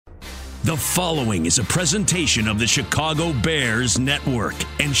The following is a presentation of the Chicago Bears Network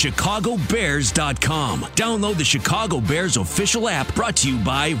and ChicagoBears.com. Download the Chicago Bears official app, brought to you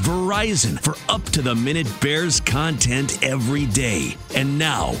by Verizon, for up-to-the-minute Bears content every day. And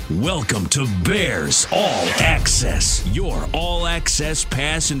now, welcome to Bears All Access, your all-access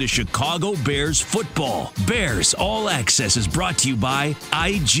pass into Chicago Bears football. Bears All Access is brought to you by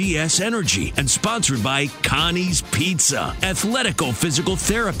IGS Energy and sponsored by Connie's Pizza, Athletico Physical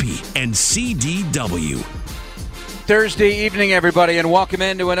Therapy, and CDW. Thursday evening, everybody, and welcome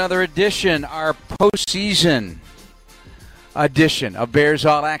into another edition, our postseason edition of Bears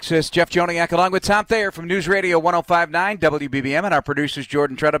All Access. Jeff Joniak along with Tom Thayer from News Radio 105.9 WBBM, and our producers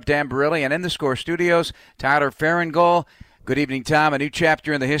Jordan Tredup, Dan Barilli, and in the Score Studios, Tyler Farringall. Good evening, Tom. A new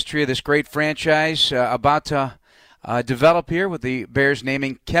chapter in the history of this great franchise about to develop here, with the Bears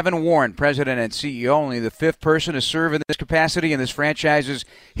naming Kevin Warren president and CEO, only the fifth person to serve in this capacity in this franchise's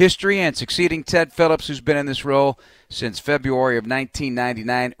history, and succeeding Ted Phillips, who's been in this role since February of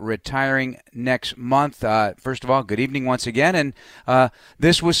 1999, retiring next month. First of all, good evening once again. And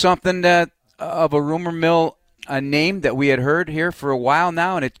this was something of a rumor mill, a name that we had heard here for a while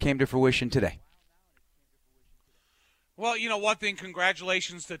now, and it came to fruition today. Well, you know, one thing,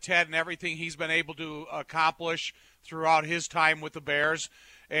 congratulations to Ted and everything he's been able to accomplish throughout his time with the Bears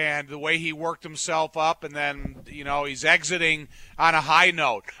and the way he worked himself up, and then, you know, he's exiting on a high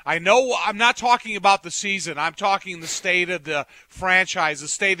note. I know I'm not talking about the season. I'm talking the state of the franchise, the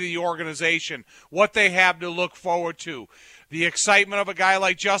state of the organization, what they have to look forward to. The excitement of a guy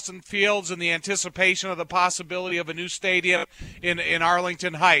like Justin Fields and the anticipation of the possibility of a new stadium in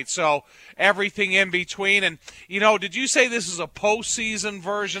Arlington Heights. So everything in between. And, you know, did you say this is a postseason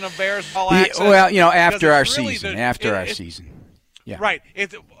version of Bears All Access? Well, you know, after our season. Yeah. Right.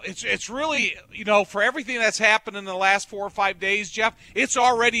 It's really, you know, for everything that's happened in the last 4 or 5 days, Jeff, it's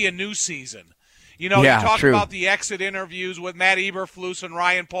already a new season. You know, yeah, you talk true. about the exit interviews with Matt Eberflus and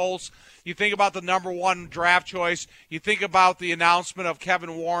Ryan Poles. You think about the number one draft choice. You think about the announcement of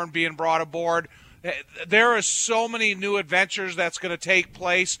Kevin Warren being brought aboard. There are so many new adventures that's going to take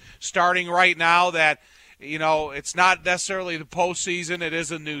place starting right now that, you know, it's not necessarily the postseason. It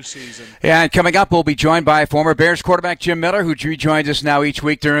is a new season. Yeah, and coming up, we'll be joined by former Bears quarterback Jim Miller, who rejoins us now each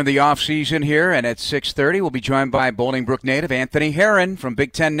week during the offseason here. And at 6:30, we'll be joined by Bolingbrook native Anthony Herron from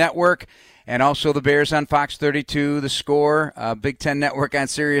Big Ten Network, and also the Bears on Fox 32, The Score, Big Ten Network on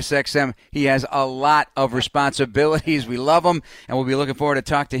Sirius XM. He has a lot of responsibilities. We love him, and we'll be looking forward to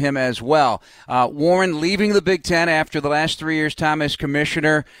talk to him as well. Warren leaving the Big Ten after the last 3 years, Tom, as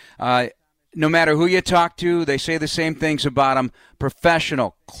commissioner. No matter who you talk to, they say the same things about him: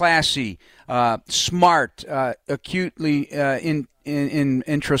 professional, classy, smart, acutely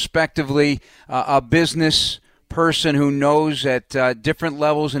introspectively, a business person who knows at different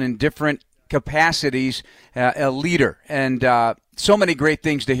levels and in different capacities, a leader. And so many great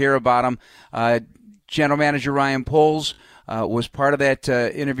things to hear about him. General Manager Ryan Poles was part of that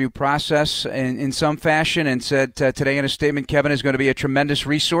interview process in some fashion, and said today in a statement, Kevin is going to be a tremendous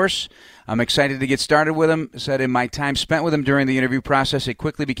resource. I'm excited to get started with him. Said in my time spent with him during the interview process, it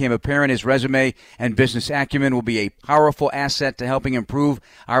quickly became apparent his resume and business acumen will be a powerful asset to helping improve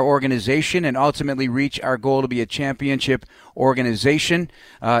our organization and ultimately reach our goal to be a championship organization.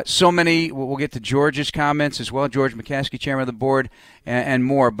 So many, we'll get to George's comments as well, George McCaskey, chairman of the board, and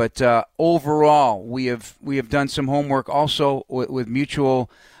more. But overall, we have done some homework also with mutual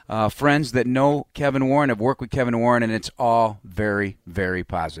friends that know Kevin Warren, have worked with Kevin Warren, and it's all very, very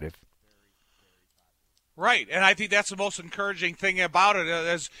positive. Right, and I think that's the most encouraging thing about it,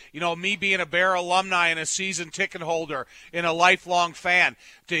 is, you know, me being a Bear alumni and a season ticket holder and a lifelong fan,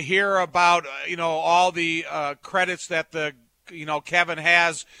 to hear about, you know, all the credits that Kevin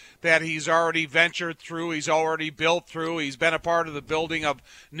has, that he's already ventured through, he's already built through. He's been a part of the building of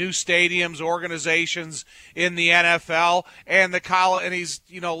new stadiums, organizations in the NFL, and the college, and he's,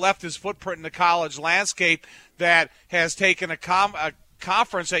 you know, left his footprint in the college landscape that has taken a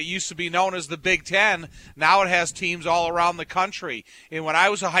conference that used to be known as the Big Ten. Now it has teams all around the country. And when I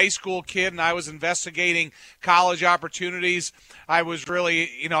was a high school kid and I was investigating college opportunities, I was really,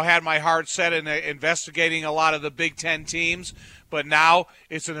 you know, had my heart set in investigating a lot of the Big Ten teams. But now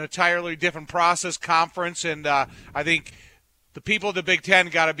it's an entirely different process, conference, and I think the people of the Big Ten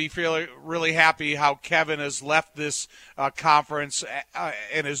got to be feeling really happy how Kevin has left this conference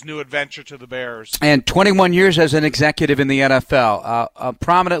in his new adventure to the Bears. And 21 years as an executive in the NFL,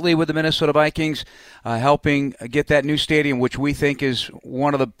 prominently with the Minnesota Vikings, helping get that new stadium, which we think is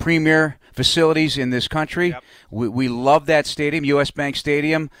one of the premier facilities in this country. Yep. We love that stadium, U.S. Bank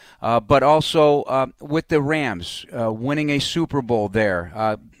Stadium, but also with the Rams, winning a Super Bowl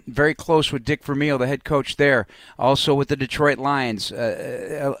there. very close with Dick Vermeil, the head coach there. Also with the Detroit Lions,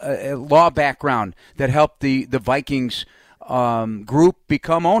 a law background that helped the Vikings group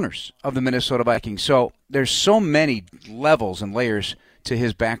become owners of the Minnesota Vikings. So there's so many levels and layers to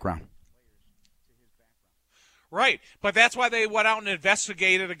his background. Right, but that's why they went out and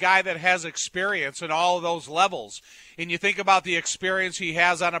investigated a guy that has experience in all of those levels. And you think about the experience he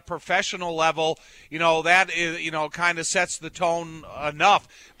has on a professional level, that is, kind of sets the tone enough.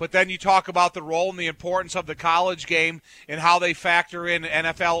 But then you talk about the role and the importance of the college game and how they factor in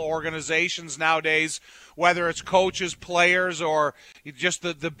NFL organizations nowadays, whether it's coaches, players, or just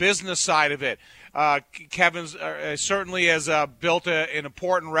the business side of it. Kevin certainly has built an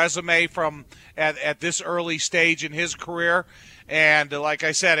important resume from at this early stage in his career. And like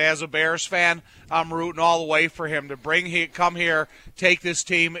I said, as a Bears fan, I'm rooting all the way for him to come here, take this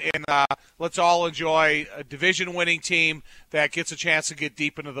team, and let's all enjoy a division-winning team that gets a chance to get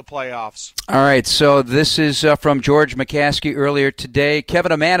deep into the playoffs. All right, so this is from George McCaskey earlier today.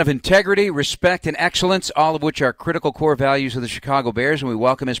 Kevin, a man of integrity, respect, and excellence, all of which are critical core values of the Chicago Bears, and we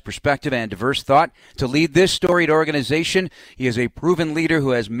welcome his perspective and diverse thought to lead this storied organization. He is a proven leader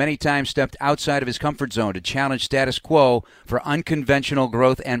who has many times stepped outside of his comfort zone to challenge status quo for unconventional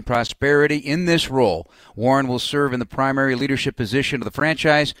growth and prosperity. In this role, Warren will serve in the primary leadership position of the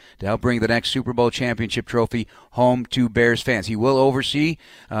franchise to help bring the next Super Bowl championship trophy home to Bears fans. He will oversee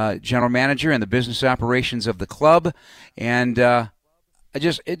general manager and the business operations of the club, and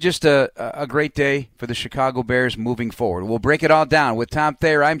just a great day for the Chicago Bears moving forward. We'll break it all down with Tom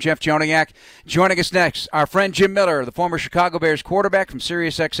Thayer. I'm Jeff Joniak. Joining us next, our friend Jim Miller, the former Chicago Bears quarterback from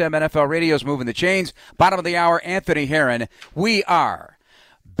SiriusXM NFL Radio's Moving the Chains. Bottom of the hour, Anthony Herron. We are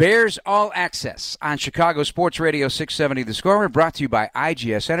Bears All Access on Chicago Sports Radio 670 The Score. We're brought to you by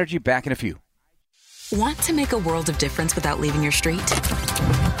IGS Energy. Back in a few. Want to make a world of difference without leaving your street?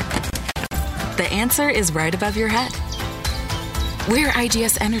 The answer is right above your head. We're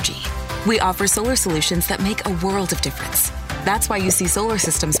IGS Energy. We offer solar solutions that make a world of difference. That's why you see solar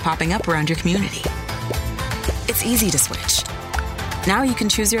systems popping up around your community. It's easy to switch. Now you can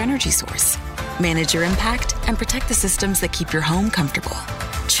choose your energy source, manage your impact, and protect the systems that keep your home comfortable.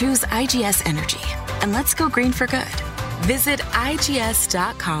 Choose IGS Energy, and let's go green for good. Visit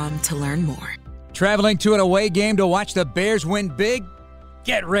IGS.com to learn more. Traveling to an away game to watch the Bears win big?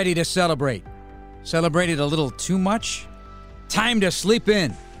 Get ready to celebrate. Celebrated a little too much? Time to sleep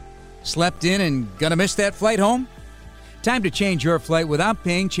in. Slept in and gonna miss that flight home? Time to change your flight without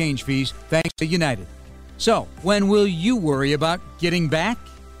paying change fees thanks to United. So, when will you worry about getting back?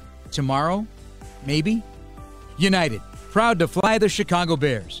 Tomorrow? Maybe? United, proud to fly the Chicago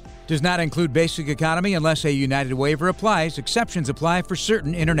Bears. Does not include basic economy unless a United waiver applies. Exceptions apply for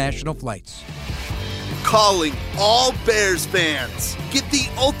certain international flights. Calling all Bears fans. Get the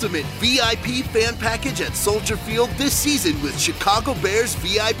ultimate VIP fan package at Soldier Field this season with Chicago Bears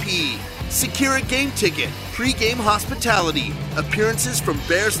VIP. Secure a game ticket, pre-game hospitality, appearances from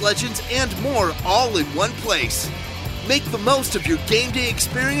Bears legends, and more all in one place. Make the most of your game day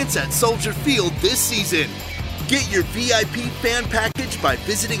experience at Soldier Field this season. Get your VIP fan package by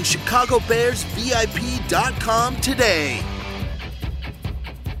visiting ChicagoBearsVIP.com today.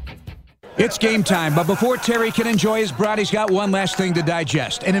 It's game time, but before Terry can enjoy his brat, he's got one last thing to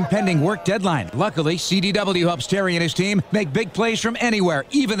digest, an impending work deadline. Luckily, CDW helps Terry and his team make big plays from anywhere,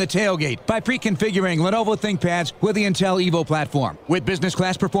 even the tailgate, by pre-configuring Lenovo ThinkPads with the Intel Evo platform. With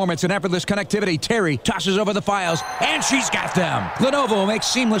business-class performance and effortless connectivity, Terry tosses over the files, and she's got them. Lenovo makes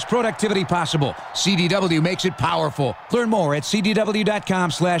seamless productivity possible. CDW makes it powerful. Learn more at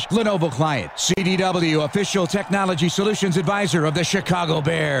cdw.com/Lenovo Client. CDW, official technology solutions advisor of the Chicago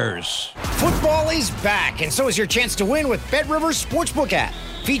Bears. Football is back, and so is your chance to win with BetRivers Sportsbook app.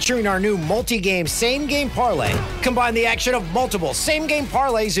 Featuring our new multi-game same-game parlay. Combine the action of multiple same-game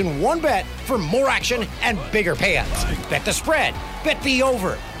parlays in one bet for more action and bigger payouts. Bet the spread, bet the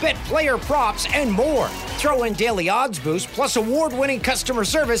over, bet player props, and more. Throw in daily odds boost plus award-winning customer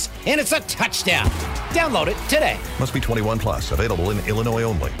service, and it's a touchdown. Download it today. Must be 21 plus. Available in Illinois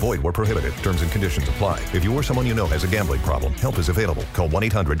only. Void where prohibited. Terms and conditions apply. If you or someone you know has a gambling problem, help is available. Call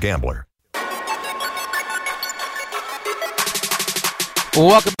 1-800-GAMBLER.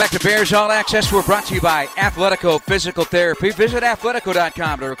 Welcome back to Bears All Access. We're brought to you by Athletico Physical Therapy. Visit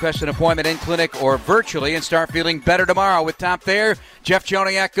athletico.com to request an appointment in clinic or virtually and start feeling better tomorrow with Tom Thayer, Jeff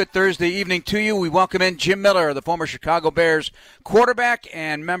Joniak, good Thursday evening to you. We welcome in Jim Miller, the former Chicago Bears quarterback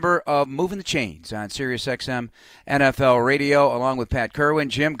and member of Moving the Chains on SiriusXM NFL Radio, along with Pat Kerwin.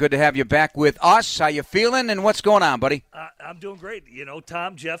 Jim, good to have you back with us. How you feeling, and what's going on, buddy? I'm doing great.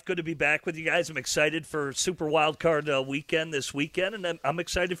 Tom, Jeff, good to be back with you guys. I'm excited for Super Wildcard weekend this weekend, and I'm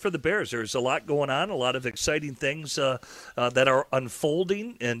excited for the Bears. There's a lot going on, a lot of exciting things that are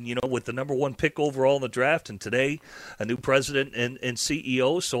unfolding, and, with the number one pick overall in the draft, and today a new president and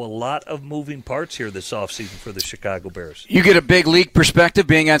CEO, so a lot of moving parts here this offseason for the Chicago Bears. You get a big league perspective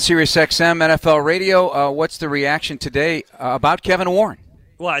being on SiriusXM NFL Radio. What's the reaction today about Kevin Warren?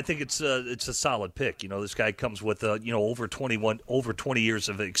 Well, I think it's a solid pick. This guy comes with over 20 years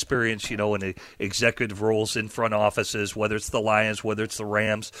of experience, in executive roles in front offices, whether it's the Lions, whether it's the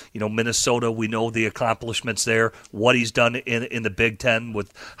Rams, Minnesota. We know the accomplishments there, what he's done in the Big Ten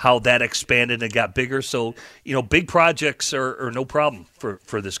with how that expanded and got bigger. So, big projects are no problem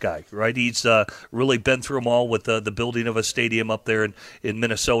for this guy, right? He's really been through them all with the building of a stadium up there in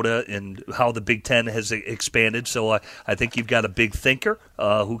Minnesota and how the Big Ten has expanded. So I think you've got a big thinker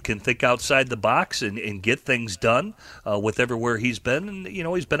who can think outside the box and get things done with everywhere he's been. And,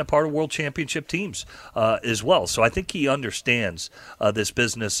 he's been a part of world championship teams as well. So I think he understands this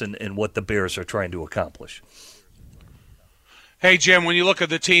business and what the Bears are trying to accomplish. Hey, Jim, when you look at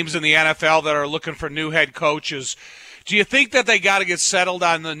the teams in the NFL that are looking for new head coaches, do you think that they got to get settled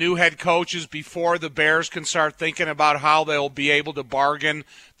on the new head coaches before the Bears can start thinking about how they'll be able to bargain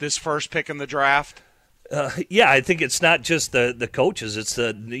this first pick in the draft? Yeah, I think it's not just the coaches. It's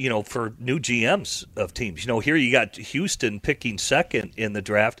for new GMs of teams. Here you got Houston picking second in the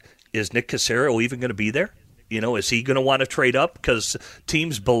draft. Is Nick Caserio even going to be there? Is he going to want to trade up? Because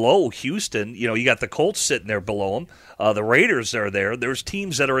teams below Houston, you got the Colts sitting there below him. The Raiders are there. There's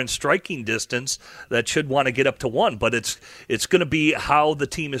teams that are in striking distance that should want to get up to one. But it's going to be how the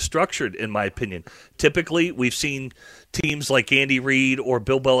team is structured, in my opinion. Typically, we've seen teams like Andy Reid or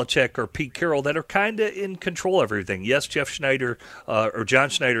Bill Belichick or Pete Carroll that are kind of in control of everything. Yes, John Schneider,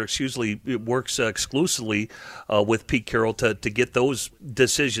 works exclusively with Pete Carroll to get those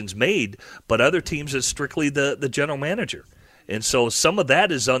decisions made. But other teams, it's strictly the general manager. And so some of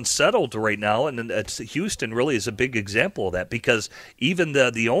that is unsettled right now, and Houston really is a big example of that because even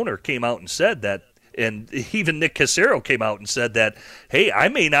the owner came out and said that, and even Nick Caserio came out and said that, hey, I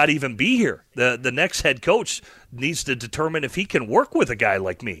may not even be here. The next head coach needs to determine if he can work with a guy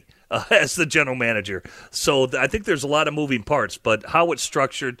like me as the general manager. So I think there's a lot of moving parts, but how it's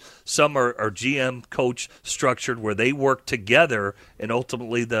structured, some are GM coach structured where they work together, and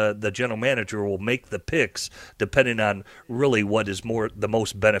ultimately the general manager will make the picks depending on really what is the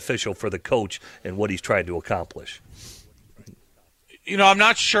most beneficial for the coach and what he's trying to accomplish. I'm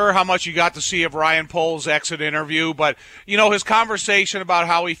not sure how much you got to see of Ryan Poles' exit interview, but, his conversation about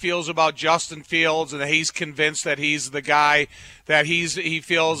how he feels about Justin Fields and that he's convinced that he's the guy, that he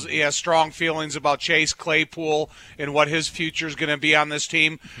feels he has strong feelings about Chase Claypool and what his future is going to be on this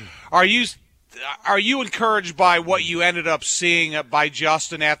team. Are you encouraged by what you ended up seeing by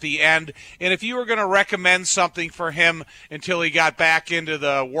Justin at the end? And if you were going to recommend something for him until he got back into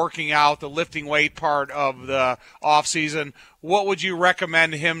the working out, the lifting weight part of the offseason, what would you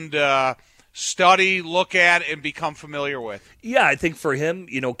recommend him to study, look at, and become familiar with? Yeah, I think for him,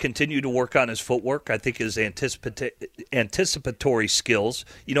 continue to work on his footwork. I think his anticipatory skills.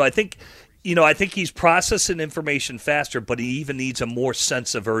 I think he's processing information faster, but he even needs a more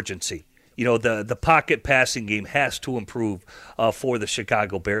sense of urgency. The pocket passing game has to improve for the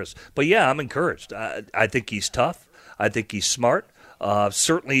Chicago Bears. But, yeah, I'm encouraged. I think he's tough. I think he's smart.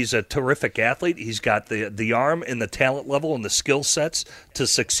 Certainly he's a terrific athlete. He's got the arm and the talent level and the skill sets to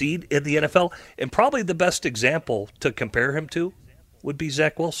succeed in the NFL. And probably the best example to compare him to would be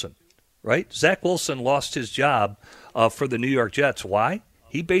Zach Wilson, right? Zach Wilson lost his job for the New York Jets. Why?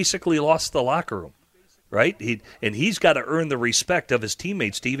 He basically lost the locker room. Right, he's got to earn the respect of his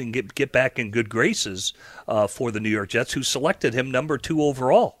teammates to even get back in good graces for the New York Jets, who selected him number 2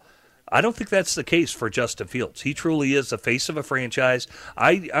 overall. I don't think that's the case for Justin Fields. He truly is the face of a franchise.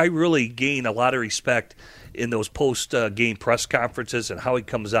 I really gain a lot of respect in those post-game press conferences and how he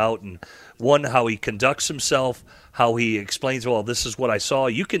comes out and, how he conducts himself, how he explains, well, this is what I saw.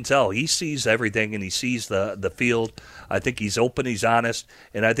 You can tell he sees everything and he sees the field. I think he's open, he's honest,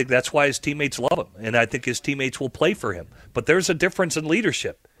 and I think that's why his teammates love him, and I think his teammates will play for him. But there's a difference in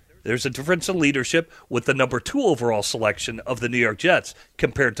leadership. There's a difference in leadership with the number 2 overall selection of the New York Jets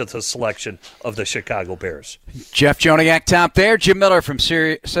compared to the selection of the Chicago Bears. Jeff Joniak, top there. Jim Miller from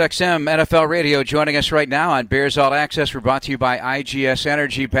SiriusXM NFL Radio joining us right now on Bears All Access. We're brought to you by IGS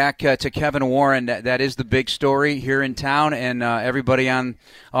Energy. Back to Kevin Warren. That is the big story here in town, and everybody on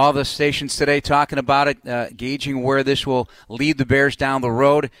all the stations today talking about it, gauging where this will lead the Bears down the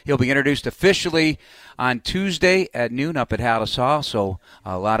road. He'll be introduced officially on Tuesday at noon up at Hallis Hall, so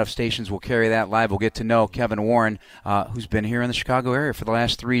a lot of stations will carry that live. We'll get to know Kevin Warren, who's been here in the Chicago area for the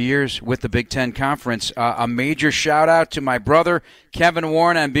last 3 years with the Big Ten Conference. A major shout-out to my brother, Kevin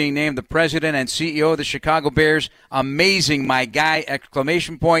Warren, on being named the president and CEO of the Chicago Bears. Amazing, my guy,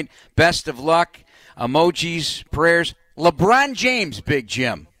 exclamation point. Best of luck, emojis, prayers. LeBron James, Big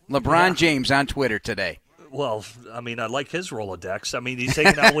Jim. LeBron James on Twitter today. Well, I mean, I like his Rolodex. I mean, he's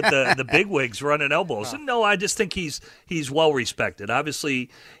hanging out with the bigwigs running elbows. And no, I just think he's well respected. Obviously,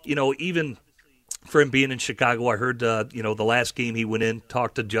 even for him being in Chicago, I heard, the last game he went in,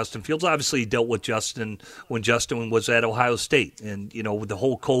 talked to Justin Fields. Obviously, he dealt with Justin when Justin was at Ohio State. And, with the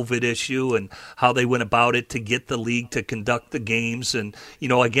whole COVID issue and how they went about it to get the league to conduct the games. And,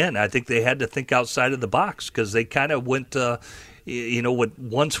 again, I think they had to think outside of the box because they kind of went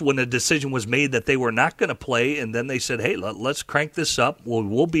once when a decision was made that they were not going to play, and then they said, hey, let's crank this up.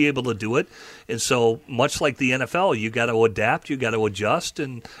 We'll be able to do it. And so much like the NFL, you got to adapt, you got to adjust,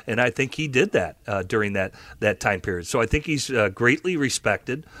 and I think he did that during that time period. So I think he's greatly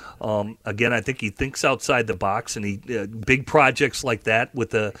respected. Again, I think he thinks outside the box, and he big projects like that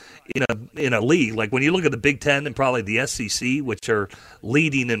with in a league. Like when you look at the Big Ten and probably the SEC, which are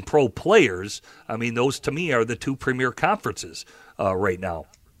leading in pro players, I mean, those to me are the 2 premier conferences right now.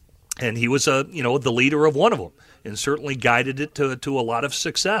 And he was the leader of one of them, and certainly guided it to a lot of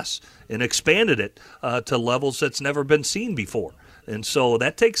success and expanded it to levels that's never been seen before. And so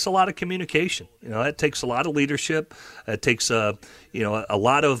that takes a lot of communication. That takes a lot of leadership. It takes a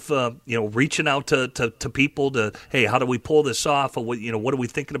lot of reaching out to people to, hey, how do we pull this off? Or what are we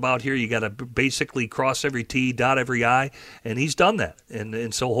thinking about here? You got to basically cross every T, dot every I, and he's done that.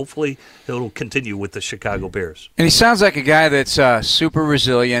 And so hopefully he'll continue with the Chicago Bears. And he sounds like a guy that's super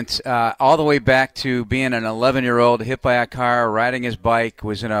resilient, all the way back to being an 11-year-old hit by a car, riding his bike,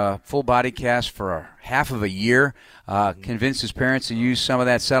 was in a full body cast for half of a year. Convinced his parents to use some of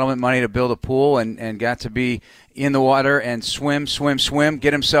that settlement money to build a pool and got to be in the water and swim,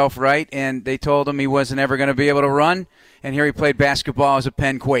 get himself right. And they told him he wasn't ever going to be able to run. And here he played basketball as a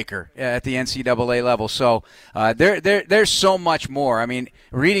Penn Quaker at the NCAA level. So there's so much more. I mean,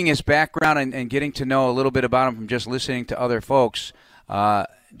 reading his background and getting to know a little bit about him from just listening to other folks, Tom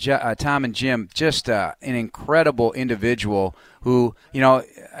and Jim, just an incredible individual who,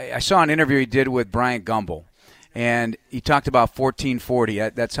 I saw an interview he did with Bryant Gumbel. And he talked about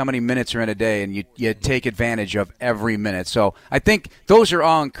 1440. That's how many minutes are in a day, and you take advantage of every minute. So I think those are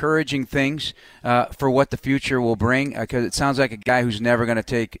all encouraging things for what the future will bring, because it sounds like a guy who's never going to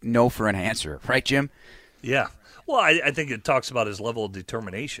take no for an answer. Right, Jim? Yeah. Well, I think it talks about his level of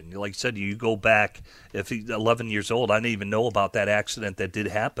determination. Like you said, you go back, if he's 11 years old, I didn't even know about that accident that did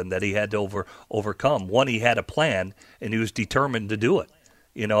happen that he had to overcome. One, he had a plan, and he was determined to do it.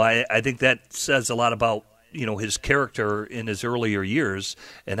 I think that says a lot about his character in his earlier years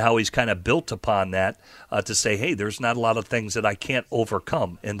and how he's kind of built upon that to say, hey, there's not a lot of things that I can't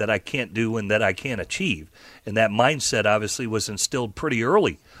overcome and that I can't do and that I can't achieve. And that mindset obviously was instilled pretty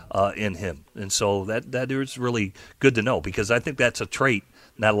early in him. And so that is really good to know, because I think that's a trait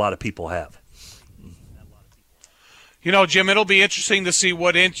not a lot of people have. Jim, it'll be interesting to see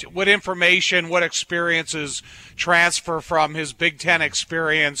what information, what experiences transfer from his Big Ten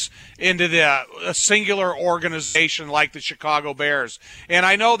experience into a singular organization like the Chicago Bears. And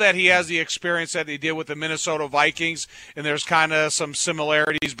I know that he has the experience that he did with the Minnesota Vikings, and there's kind of some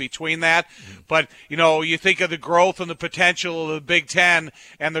similarities between that. But, you think of the growth and the potential of the Big Ten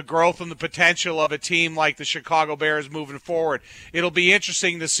and the growth and the potential of a team like the Chicago Bears moving forward. It'll be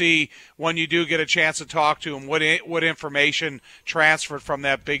interesting to see when you do get a chance to talk to him what information transferred from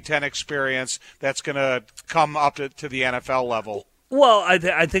that Big Ten experience that's going to come up to the NFL level. Well,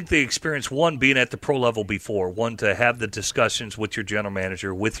 I think the experience, one, being at the pro level before, one, to have the discussions with your general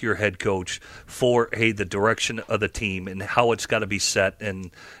manager, with your head coach for, hey, the direction of the team and how it's got to be set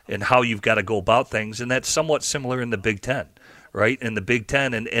and how you've got to go about things. And that's somewhat similar in the Big Ten, right? In the Big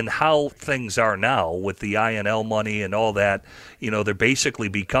Ten and how things are now with the INL money and all that, they're basically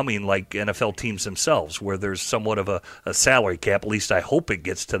becoming like NFL teams themselves, where there's somewhat of a salary cap. At least I hope it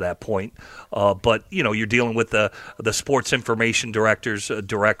gets to that point. But, you're dealing with the sports information directors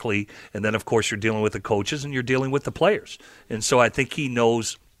directly, and then, of course, you're dealing with the coaches and you're dealing with the players. And so I think he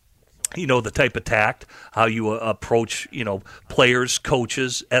knows the type of tact, how you approach, players,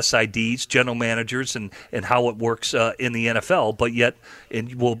 coaches, SIDs, general managers, and how it works in the NFL. But yet,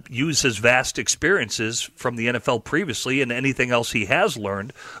 and will use his vast experiences from the NFL previously and anything else he has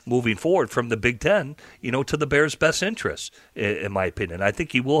learned moving forward from the Big Ten, to the Bears' best interests, in my opinion. I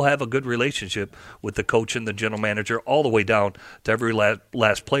think he will have a good relationship with the coach and the general manager all the way down to every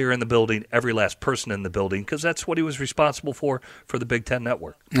last player in the building, every last person in the building, because that's what he was responsible for the Big Ten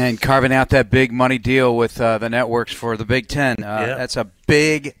Network. And carving out that big money deal with the networks for the Big Ten. That's a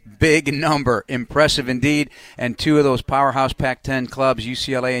big number. Impressive indeed. And two of those powerhouse Pac-10 clubs,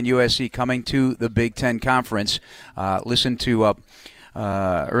 UCLA and USC, coming to the Big Ten Conference. Listen to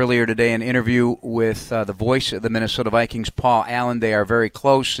earlier today an interview with the voice of the Minnesota Vikings, Paul Allen. They are very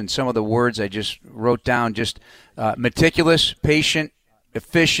close, and some of the words I just wrote down, just meticulous, patient,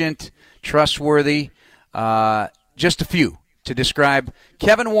 efficient, trustworthy, just a few to describe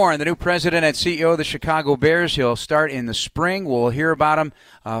Kevin Warren, the new president and CEO of the Chicago Bears. He'll start in the spring. We'll hear about him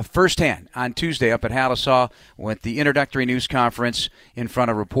firsthand on Tuesday up at Hallissaw with the introductory news conference in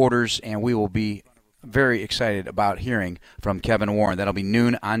front of reporters, and we will be very excited about hearing from Kevin Warren. That'll be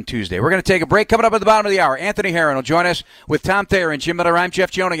noon on Tuesday. We're going to take a break. Coming up at the bottom of the hour, Anthony Herron will join us with Tom Thayer and Jim Miller. I'm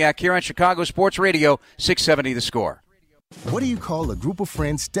Jeff Joniak here on Chicago Sports Radio, 670 The Score. What do you call a group of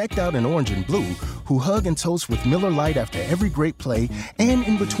friends decked out in orange and blue who hug and toast with Miller Lite after every great play and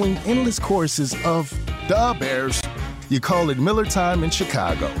in between endless choruses of "Da Bears"? You call it Miller Time in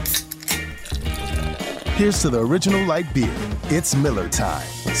Chicago. Here's to the original light beer. It's Miller Time.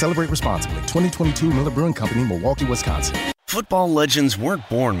 Celebrate responsibly. 2022 Miller Brewing Company, Milwaukee, Wisconsin. Football legends weren't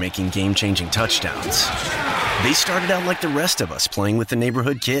born making game-changing touchdowns. They started out like the rest of us, playing with the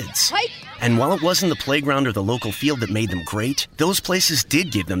neighborhood kids. And while it wasn't the playground or the local field that made them great, those places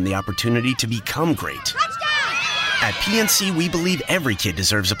did give them the opportunity to become great. Touchdown! At PNC, we believe every kid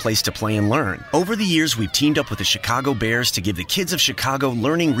deserves a place to play and learn. Over the years, we've teamed up with the Chicago Bears to give the kids of Chicago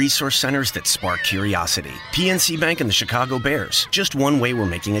learning resource centers that spark curiosity. PNC Bank and the Chicago Bears. Just one way we're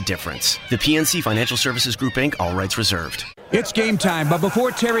making a difference. The PNC Financial Services Group, Inc., all rights reserved. It's game time, but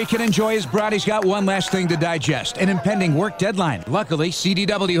before Terry can enjoy his brat, he's got one last thing to digest, an impending work deadline. Luckily,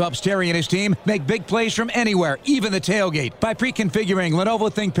 CDW helps Terry and his team make big plays from anywhere, even the tailgate, by pre-configuring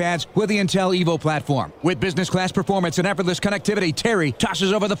Lenovo ThinkPads with the Intel Evo platform. With business-class performance and effortless connectivity, Terry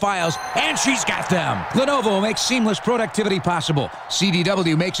tosses over the files, and she's got them. Lenovo makes seamless productivity possible.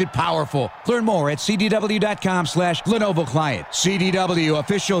 CDW makes it powerful. Learn more at cdw.com/Lenovo Client. CDW,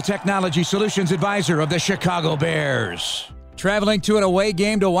 official technology solutions advisor of the Chicago Bears. Traveling to an away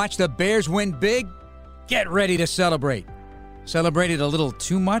game to watch the Bears win big? Get ready to celebrate. Celebrated a little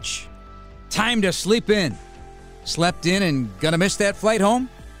too much? Time to sleep in. Slept in and gonna miss that flight home?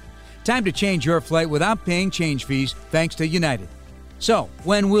 Time to change your flight without paying change fees thanks to United. So,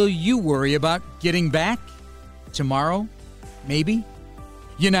 when will you worry about getting back? Tomorrow? Maybe?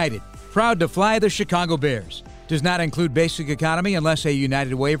 United, proud to fly the Chicago Bears. Does not include basic economy unless a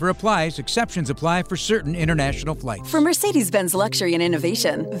United waiver applies. Exceptions apply for certain international flights. For Mercedes-Benz luxury and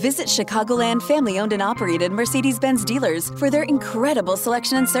innovation, visit Chicagoland family-owned and operated Mercedes-Benz dealers for their incredible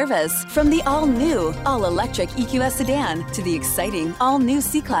selection and service. From the all-new, all-electric EQS sedan to the exciting all-new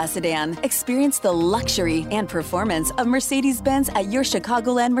C-Class sedan, experience the luxury and performance of Mercedes-Benz at your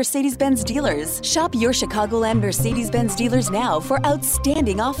Chicagoland Mercedes-Benz dealers. Shop your Chicagoland Mercedes-Benz dealers now for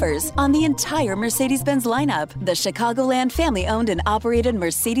outstanding offers on the entire Mercedes-Benz lineup. The Chicagoland family-owned and operated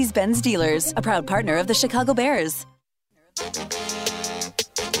Mercedes-Benz dealers, a proud partner of the Chicago Bears.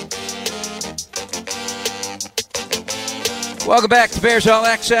 Welcome back to Bears All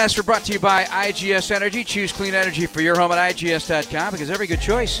Access. We're brought to you by IGS Energy. Choose clean energy for your home at IGS.com because every good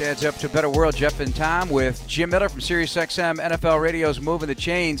choice adds up to a better world. Jeff and Tom with Jim Miller from SiriusXM NFL Radio's Moving the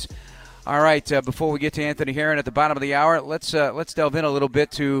Chains. All right, before we get to Anthony Herron at the bottom of the hour, let's delve in a little bit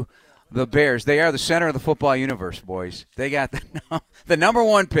to the Bears. They are the center of the football universe, boys. They got the number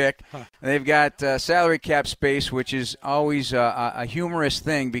one pick. They've got salary cap space, which is always a humorous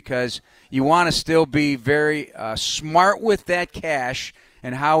thing because you want to still be very smart with that cash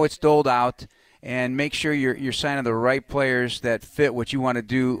and how it's doled out and make sure you're signing the right players that fit what you want to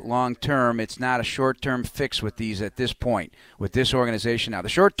do long term. It's not a short-term fix with these at this point, with this organization. Now, the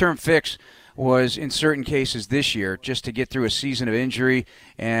short-term fix was in certain cases this year just to get through a season of injury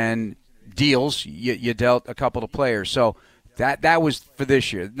and deals. You dealt a couple of players. So that was for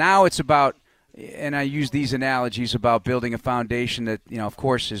this year. Now it's about, and I use these analogies about building a foundation that, of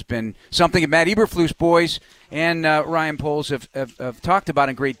course, has been something that Matt Eberflus boys and Ryan Poles have talked about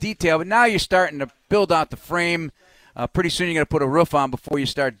in great detail. But now you're starting to build out the frame. Pretty soon you're going to put a roof on before you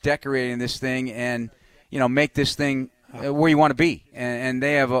start decorating this thing and, make this thing where you want to be, and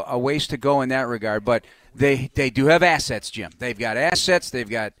they have a ways to go in that regard. But they do have assets, Jim. They've got assets. They've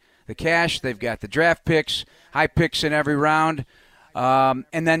got the cash. They've got the draft picks, high picks in every round,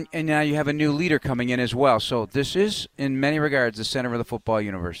 and now you have a new leader coming in as well. So this is, in many regards, the center of the football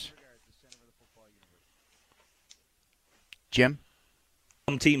universe. Jim?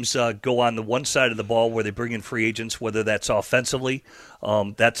 Some teams go on the one side of the ball where they bring in free agents, whether that's offensively.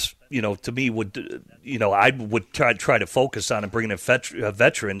 That's, to me, I would try to focus on and bring in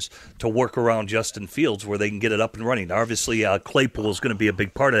veterans to work around Justin Fields where they can get it up and running. Obviously, Claypool is going to be a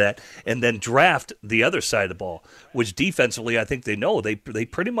big part of that. And then draft the other side of the ball, which defensively I think they know. They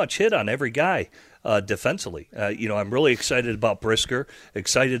pretty much hit on every guy. Defensively. I'm really excited about Brisker,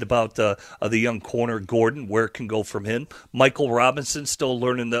 excited about the young corner Gordon, where it can go from him. Michael Robinson still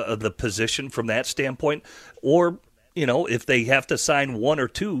learning the position from that standpoint. Or, if they have to sign one or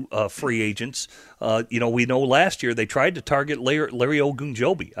two free agents, we know last year they tried to target Larry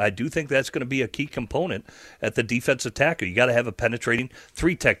Ogunjobi. I do think that's going to be a key component at the defensive tackle. You got to have a penetrating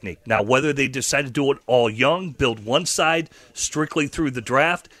three technique. Now, whether they decide to do it all young, build one side strictly through the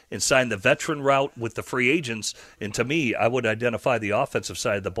draft, and sign the veteran route with the free agents, and to me, I would identify the offensive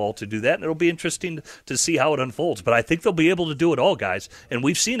side of the ball to do that, and it'll be interesting to see how it unfolds. But I think they'll be able to do it all, guys, and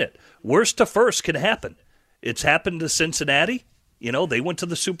we've seen it. Worst to first can happen. It's happened to Cincinnati. They went to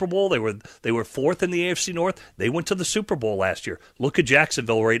the Super Bowl. They were fourth in the AFC North. They went to the Super Bowl last year. Look at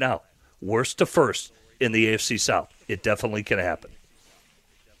Jacksonville right now. Worst to first in the AFC South. It definitely can happen.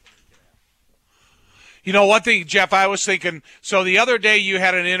 One thing, Jeff, I was thinking, so the other day you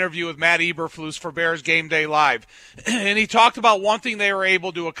had an interview with Matt Eberflus for Bears Game Day Live, and he talked about one thing they were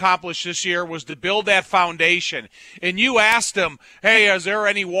able to accomplish this year was to build that foundation. And you asked him, hey, is there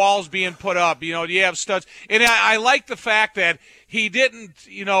any walls being put up? Do you have studs? And I like the fact that he didn't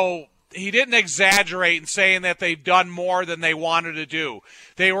exaggerate in saying that they've done more than they wanted to do.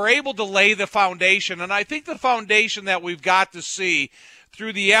 They were able to lay the foundation, and I think the foundation that we've got to see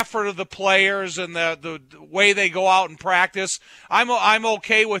through the effort of the players and the way they go out and practice, I'm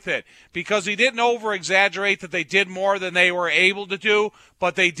okay with it because he didn't over-exaggerate that they did more than they were able to do,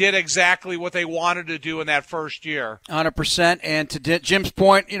 but they did exactly what they wanted to do in that first year. 100%. And to Jim's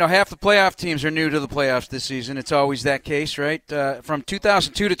point, half the playoff teams are new to the playoffs this season. It's always that case, right? From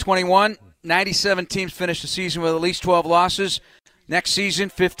 2002 to 21, 97 teams finished the season with at least 12 losses. Next season,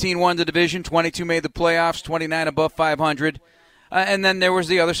 15 won the division, 22 made the playoffs, 29 above 500. And then there was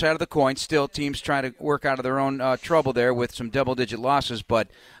the other side of the coin. Still, teams trying to work out of their own trouble there with some double-digit losses. But,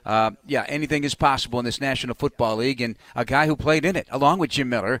 anything is possible in this National Football League. And a guy who played in it, along with Jim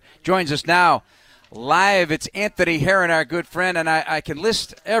Miller, joins us now live. It's Anthony Herron, our good friend. And I can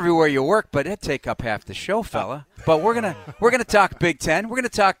list everywhere you work, but it'd take up half the show, fella. But we're gonna talk Big Ten. We're going to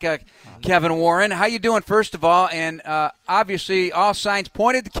talk Kevin Warren. How you doing, first of all? And obviously, all signs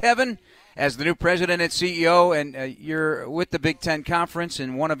pointed to Kevin as the new president and CEO, and you're with the Big Ten Conference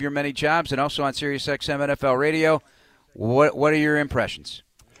in one of your many jobs, and also on SiriusXM NFL Radio. What are your impressions?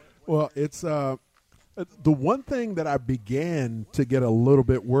 Well, it's the one thing that I began to get a little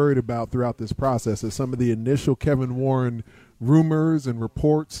bit worried about throughout this process is some of the initial Kevin Warren rumors and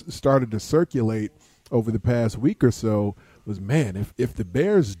reports started to circulate over the past week or so. Was, man, if the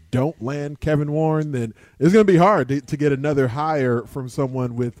Bears don't land Kevin Warren, then it's going to be hard to get another hire from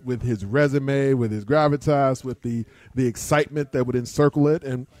someone with his resume, with his gravitas, with the excitement that would encircle it,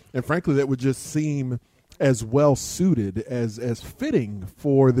 and frankly, that would just seem as well suited, as fitting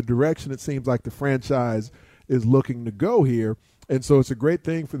for the direction it seems like the franchise is looking to go here. And so it's a great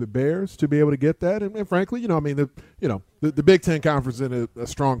thing for the Bears to be able to get that. And frankly, the Big Ten Conference is in a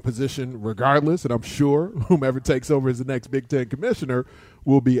strong position regardless. And I'm sure whomever takes over as the next Big Ten commissioner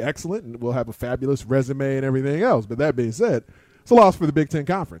will be excellent and will have a fabulous resume and everything else. But that being said, it's a loss for the Big Ten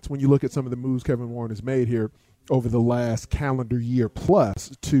Conference when you look at some of the moves Kevin Warren has made here over the last calendar year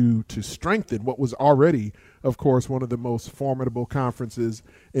plus to strengthen what was already, of course, one of the most formidable conferences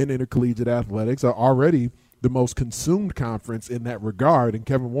in intercollegiate athletics, already the most consumed conference in that regard. And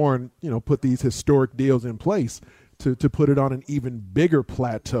Kevin Warren, put these historic deals in place to put it on an even bigger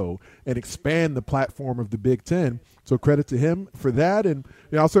plateau and expand the platform of the Big Ten. So credit to him for that. And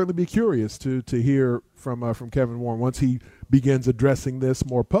I'll certainly be curious to hear from Kevin Warren once he begins addressing this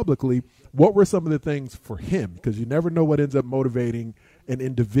more publicly. What were some of the things for him? Because you never know what ends up motivating an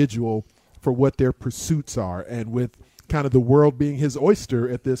individual for what their pursuits are. And with kind of the world being his oyster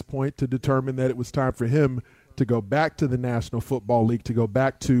at this point, to determine that it was time for him to go back to the National Football League, to go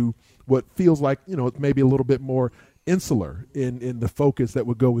back to what feels like, maybe a little bit more insular in the focus that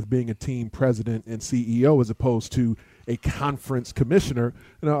would go with being a team president and CEO as opposed to a conference commissioner.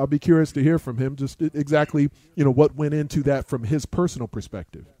 And I'll be curious to hear from him just exactly, what went into that from his personal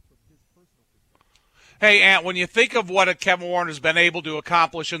perspective. Hey, Ant, when you think of what Kevin Warren has been able to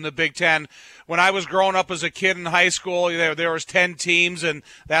accomplish in the Big Ten, when I was growing up as a kid in high school, there was 10 teams, and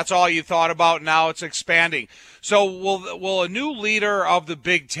that's all you thought about. Now it's expanding. So will a new leader of the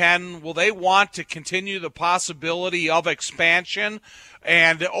Big Ten, will they want to continue the possibility of expansion,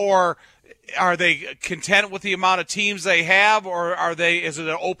 or are they content with the amount of teams they have, or is it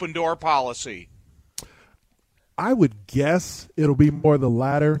an open door policy? I would guess it'll be more the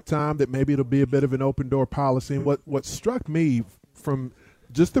latter, Tom, that maybe it'll be a bit of an open door policy. And what struck me from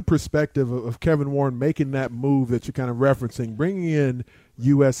just the perspective of Kevin Warren making that move that you're kind of referencing, bringing in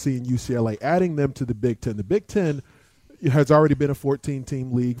USC and UCLA, adding them to the Big Ten. The Big Ten has already been a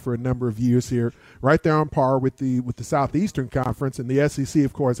 14-team league for a number of years here, right there on par with the Southeastern Conference. And the SEC,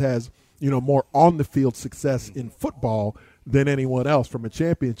 of course, has more on-the-field success in football than anyone else from a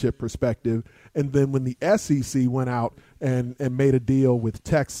championship perspective. And then when the SEC went out and made a deal with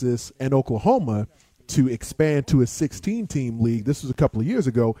Texas and Oklahoma to expand to a 16-team league, this was a couple of years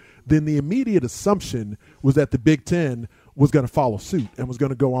ago, then the immediate assumption was that the Big Ten was going to follow suit and was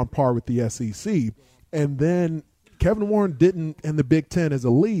going to go on par with the SEC. And then Kevin Warren and the Big Ten as a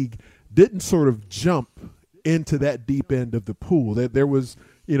league didn't sort of jump into that deep end of the pool. There was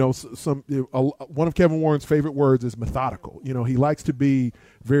one of Kevin Warren's favorite words is methodical. He likes to be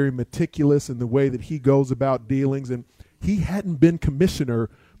very meticulous in the way that he goes about dealings, and he hadn't been commissioner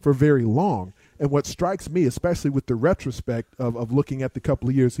for very long. And what strikes me, especially with the retrospect of looking at the couple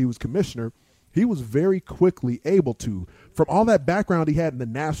of years he was commissioner, he was very quickly able to, from all that background he had in the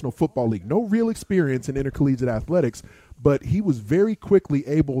National Football League, no real experience in intercollegiate athletics, but he was very quickly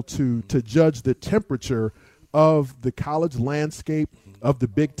able to judge the temperature of the college landscape, of the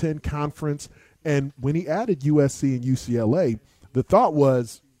Big Ten Conference. And when he added USC and UCLA, the thought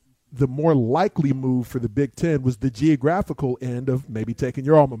was the more likely move for the Big Ten was the geographical end of maybe taking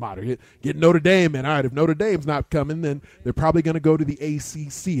your alma mater, get Notre Dame in. All right, if Notre Dame's not coming, then they're probably going to go to the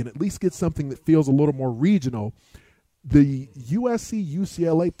ACC and at least get something that feels a little more regional. The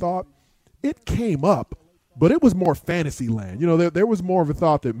USC-UCLA thought, it came up, but it was more fantasy land. There was more of a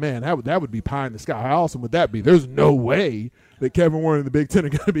thought that, man, that would be pie in the sky. How awesome would that be? There's no way that Kevin Warren and the Big Ten are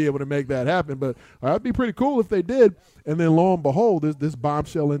going to be able to make that happen. But that'd be pretty cool if they did. And then lo and behold, this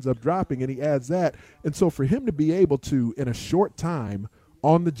bombshell ends up dropping, and he adds that. And so for him to be able to, in a short time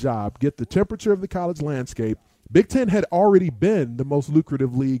on the job, get the temperature of the college landscape, Big Ten had already been the most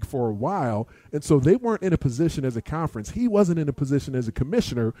lucrative league for a while, and so they weren't in a position as a conference. He wasn't in a position as a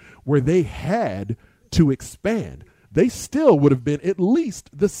commissioner where they had to expand. They still would have been at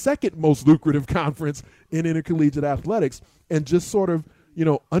least the second most lucrative conference in intercollegiate athletics. And just sort of,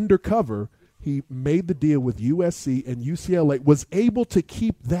 undercover, he made the deal with USC, and UCLA was able to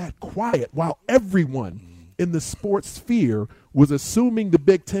keep that quiet while everyone in the sports sphere was assuming the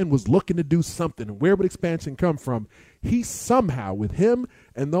Big Ten was looking to do something. And where would expansion come from? He somehow, with him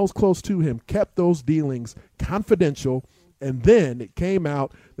and those close to him, kept those dealings confidential. And then it came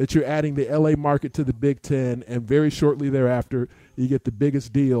out that you're adding the LA market to the Big Ten, and very shortly thereafter, you get the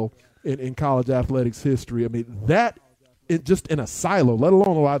biggest deal in college athletics history. I mean, that, just in a silo, let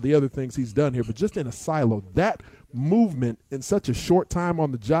alone a lot of the other things he's done here, but just in a silo, that movement in such a short time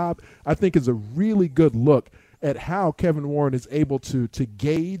on the job, I think is a really good look at how Kevin Warren is able to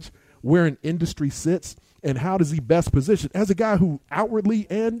gauge where an industry sits and how does he best position as a guy who outwardly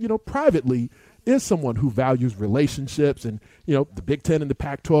and, privately is someone who values relationships. And, the Big Ten and the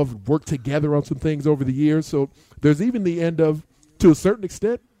Pac-12 worked together on some things over the years. So there's even the end of, to a certain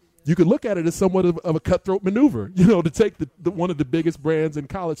extent, you could look at it as somewhat of a cutthroat maneuver, to take the one of the biggest brands in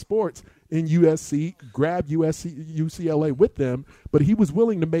college sports in USC, grab UCLA with them. But he was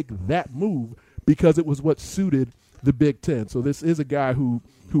willing to make that move because it was what suited the Big Ten. So this is a guy who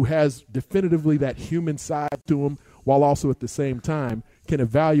has definitively that human side to him, while also at the same time can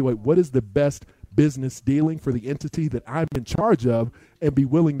evaluate what is the best business dealing for the entity that I'm in charge of and be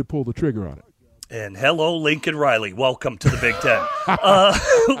willing to pull the trigger on it. And hello, Lincoln Riley. Welcome to the Big Ten.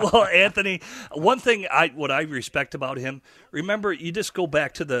 Well, Anthony, one thing what I respect about him, remember, you just go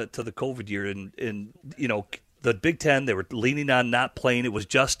back to the COVID year and the Big Ten, they were leaning on not playing. It was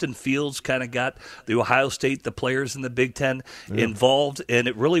Justin Fields kind of got the Ohio State, the players in the Big Ten involved. And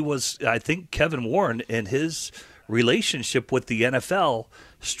it really was, I think, Kevin Warren and his relationship with the NFL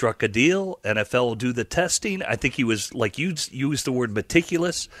struck a deal. NFL will do the testing. I think he was, like you used the word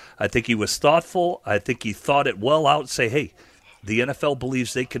meticulous. I think he was thoughtful. I think he thought it well out. Say, hey, the NFL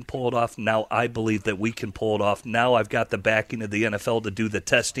believes they can pull it off. Now I believe that we can pull it off. Now I've got the backing of the NFL to do the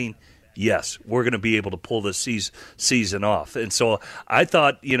testing. yes, we're going to be able to pull this season off. And so I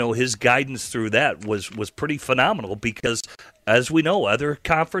thought, his guidance through that was pretty phenomenal because, as we know, other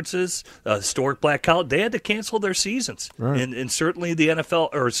conferences, historic black college, they had to cancel their seasons. Right. And certainly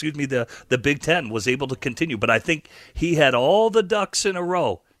the the Big Ten was able to continue. But I think he had all the ducks in a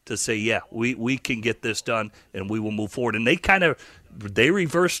row to say, yeah, we can get this done and we will move forward. And they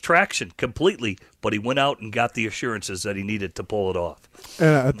reversed traction completely, but he went out and got the assurances that he needed to pull it off.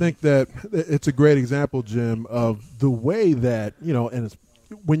 And I think that it's a great example, Jim, of the way that, and it's,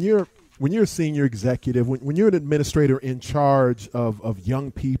 when you're a senior executive, when you're an administrator in charge of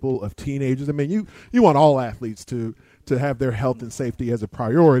young people, of teenagers, I mean, you want all athletes to have their health and safety as a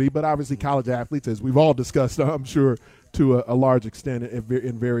priority, but obviously college athletes, as we've all discussed, I'm sure, to a large extent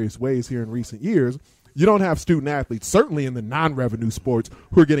in various ways here in recent years, you don't have student athletes, certainly in the non-revenue sports,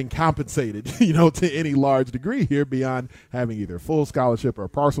 who are getting compensated, to any large degree here beyond having either full scholarship or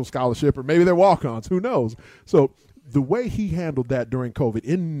partial scholarship, or maybe they're walk-ons, who knows? So the way he handled that during COVID,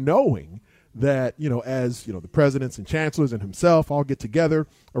 in knowing that, as, the presidents and chancellors and himself all get together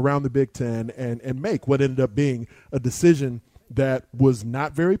around the Big Ten and make what ended up being a decision that was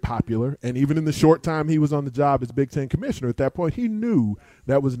not very popular. And even in the short time he was on the job as Big Ten commissioner, at that point, he knew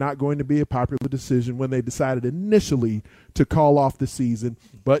that was not going to be a popular decision when they decided initially to call off the season.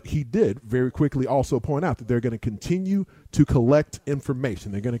 But he did very quickly also point out that they're going to continue to collect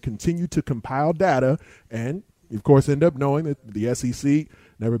information. They're going to continue to compile data and, of course, end up knowing that the SEC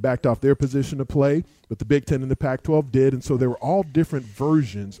never backed off their position to play, but the Big Ten and the Pac-12 did. And so there were all different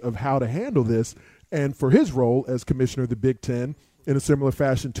versions of how to handle this. And for his role as commissioner of the Big Ten, in a similar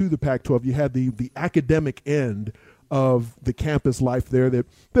fashion to the Pac-12, you had the academic end of the campus life there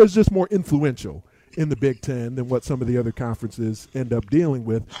that's just more influential in the Big Ten than what some of the other conferences end up dealing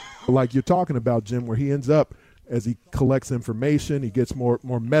with. Like you're talking about, Jim, where he ends up, as he collects information, he gets more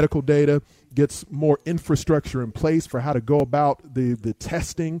medical data, gets more infrastructure in place for how to go about the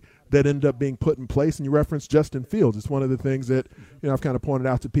testing that ended up being put in place. And you referenced Justin Fields. It's one of the things that I've kind of pointed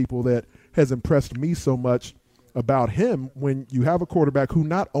out to people that has impressed me so much about him, when you have a quarterback who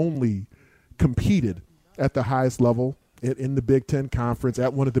not only competed at the highest level in the Big Ten Conference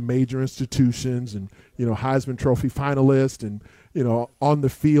at one of the major institutions and, Heisman Trophy finalist and, on the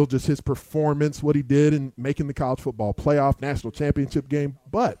field, just his performance, what he did in making the college football playoff, national championship game.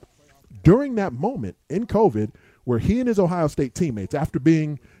 But during that moment in COVID, where he and his Ohio State teammates, after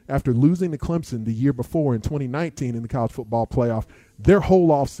losing to Clemson the year before in 2019 in the college football playoff, their whole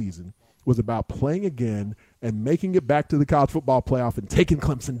offseason was about playing again and making it back to the college football playoff and taking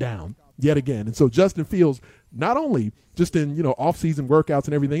Clemson down yet again. And so Justin Fields, not only just in, off-season workouts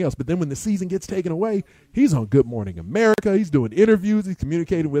and everything else, but then when the season gets taken away, he's on Good Morning America. He's doing interviews. He's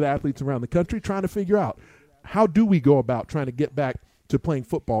communicating with athletes around the country, trying to figure out, how do we go about trying to get back to playing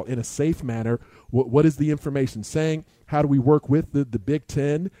football in a safe manner? What is the information saying? How do we work with the Big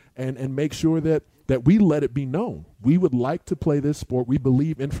Ten and make sure that we let it be known? We would like to play this sport. We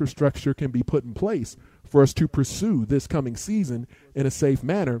believe infrastructure can be put in place for us to pursue this coming season in a safe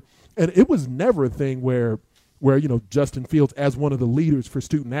manner. And it was never a thing where Justin Fields, as one of the leaders for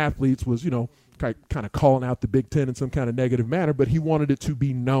student athletes, was, kind of calling out the Big Ten in some kind of negative manner, but he wanted it to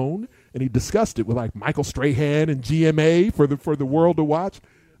be known, and he discussed it with like Michael Strahan and GMA for the world to watch,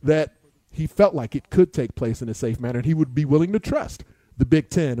 that he felt like it could take place in a safe manner, and he would be willing to trust the Big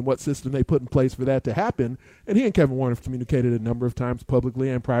Ten and what system they put in place for that to happen. And he and Kevin Warren have communicated a number of times publicly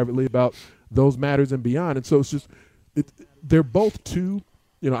and privately about those matters and beyond. And so it's just they're both two,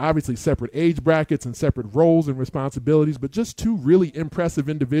 obviously separate age brackets and separate roles and responsibilities, but just two really impressive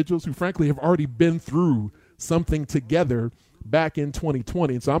individuals who frankly have already been through something together back in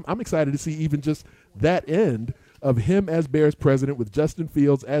 2020. And so I'm excited to see even just that end of him as Bears president with Justin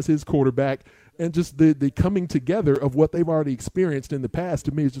Fields as his quarterback, and just the coming together of what they've already experienced in the past.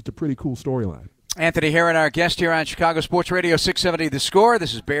 To me, is just a pretty cool storyline. Anthony Herron, our guest here on Chicago Sports Radio 670 The Score.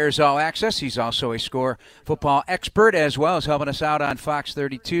 This is Bears All Access. He's also a Score football expert, as well as helping us out on Fox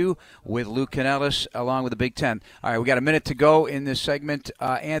 32 with Luke Canellis, along with the Big Ten. All right, we got a minute to go in this segment.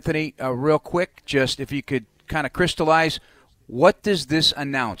 Anthony, real quick, just if you could kind of crystallize, what does this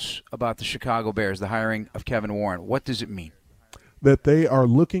announce about the Chicago Bears, the hiring of Kevin Warren? What does it mean? That they are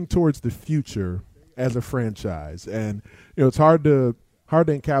looking towards the future as a franchise. And, it's hard to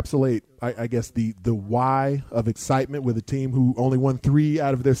encapsulate, I guess, the why of excitement with a team who only won 3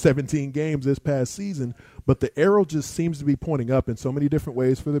 out of their 17 games this past season. But the arrow just seems to be pointing up in so many different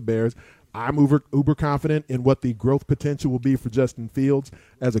ways for the Bears. I'm uber confident in what the growth potential will be for Justin Fields.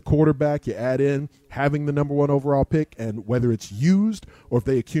 As a quarterback, you add in having the number 1 overall pick and whether it's used or if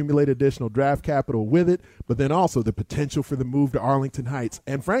they accumulate additional draft capital with it, but then also the potential for the move to Arlington Heights.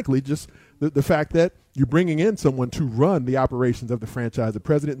 And frankly, just the fact that you're bringing in someone to run the operations of the franchise, the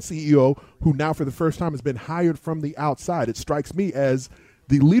president and CEO, who now for the first time has been hired from the outside. It strikes me as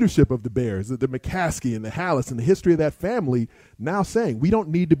the leadership of the Bears, the McCaskey and the Hallis and the history of that family now saying we don't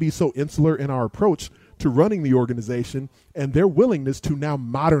need to be so insular in our approach to running the organization, and their willingness to now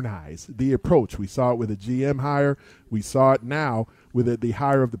modernize the approach. We saw it with a GM hire. We saw it now with the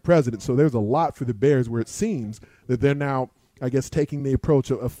hire of the president. So there's a lot for the Bears where it seems that they're now, I guess, taking the approach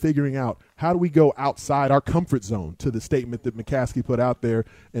of figuring out how do we go outside our comfort zone, to the statement that McCaskey put out there,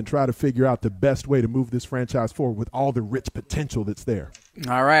 and try to figure out the best way to move this franchise forward with all the rich potential that's there.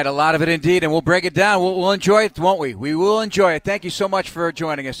 All right, a lot of it indeed, and we'll break it down. We'll enjoy it, won't we? We will enjoy it. Thank you so much for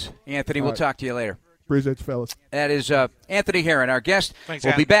joining us, Anthony. We'll talk to you later. Appreciate you, fellas. That is Anthony Herron, our guest. Thanks,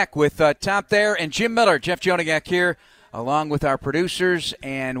 we'll Anthony. be back with Tom Thayer and Jim Miller. Jeff Joniak here, along with our producers,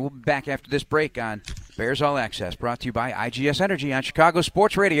 and we'll be back after this break on Bears All Access, brought to you by IGS Energy on Chicago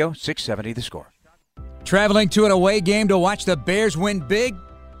Sports Radio, 670 The Score. Traveling to an away game to watch the Bears win big?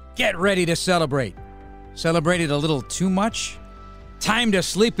 Get ready to celebrate. Celebrated a little too much? Time to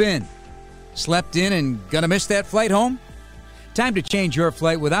sleep in. Slept in and gonna miss that flight home? Time to change your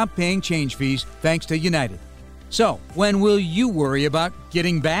flight without paying change fees thanks to United. So, when will you worry about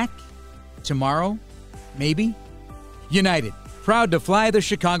getting back? Tomorrow? Maybe? United, proud to fly the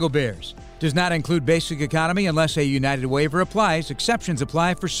Chicago Bears. Does not include basic economy unless a United waiver applies. Exceptions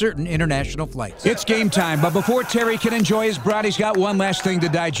apply for certain international flights. It's game time, but before Terry can enjoy his brat, he's got one last thing to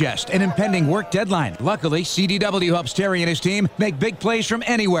digest, an impending work deadline. Luckily, CDW helps Terry and his team make big plays from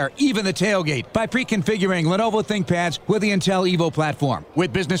anywhere, even the tailgate, by pre-configuring Lenovo ThinkPads with the Intel Evo platform.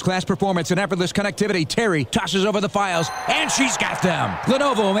 With business class performance and effortless connectivity, Terry tosses over the files, and she's got them.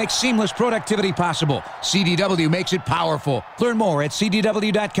 Lenovo makes seamless productivity possible. CDW makes it powerful. Learn more at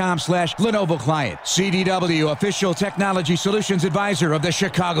cdw.com/Lenovo Client. CDW, official technology solutions advisor of the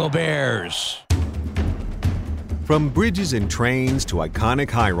Chicago Bears. From bridges and trains to iconic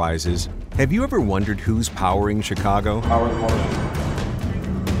high-rises, have you ever wondered who's powering Chicago?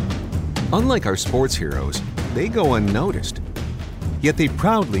 Unlike our sports heroes, they go unnoticed. Yet they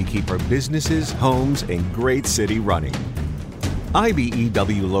proudly keep our businesses, homes, and great city running.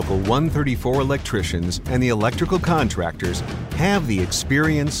 IBEW Local 134 electricians and the electrical contractors have the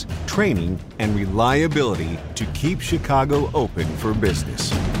experience, training, and reliability to keep Chicago open for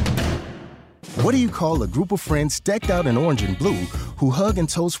business. What do you call a group of friends decked out in orange and blue who hug and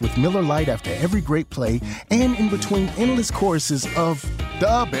toast with Miller Lite after every great play and in between endless choruses of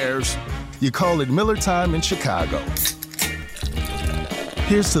 "Da Bears"? You call it Miller Time in Chicago.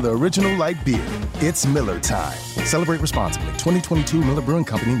 Here's to the original light beer. It's Miller Time. Celebrate responsibly. 2022 Miller Brewing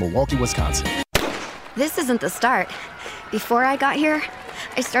Company, Milwaukee, Wisconsin. This isn't the start. Before I got here,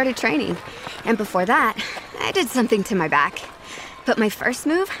 I started training. And before that, I did something to my back. But my first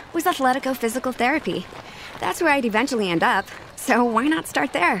move was Athletico Physical Therapy. That's where I'd eventually end up. So why not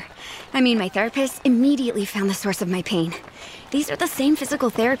start there? I mean, my therapist immediately found the source of my pain. These are the same physical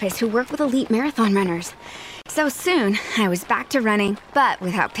therapists who work with elite marathon runners. So soon, I was back to running, but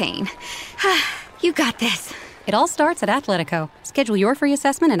without pain. You got this. It all starts at Athletico. Schedule your free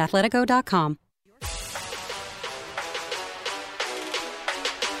assessment at athletico.com.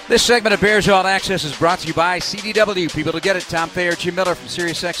 This segment of Bears All Access is brought to you by CDW. People to get it. Tom Thayer, Jim Miller from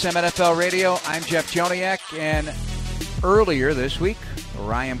SiriusXM NFL Radio. I'm Jeff Joniak, and earlier this week,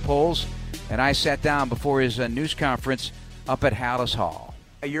 Ryan Poles and I sat down before his news conference up at Hallis Hall.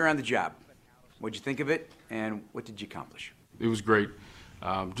 You're on the job. What'd you think of it, and what did you accomplish? It was great.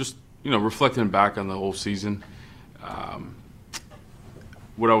 Just, reflecting back on the whole season,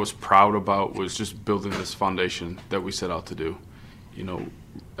 what I was proud about was just building this foundation that we set out to do.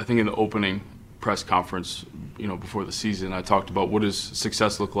 I think in the opening press conference, before the season, I talked about what does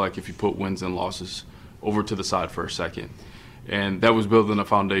success look like if you put wins and losses over to the side for a second. And that was building a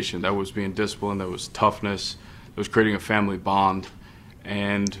foundation. That was being disciplined. That was toughness. It was creating a family bond.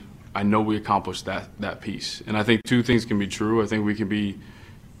 And I know we accomplished that piece. And I think two things can be true. I think we can be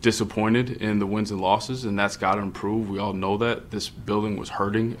disappointed in the wins and losses, and that's got to improve. We all know that. This building was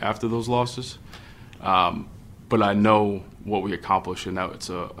hurting after those losses. But I know what we accomplished, and that it's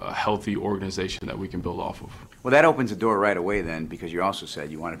a healthy organization that we can build off of. Well, that opens the door right away then, because you also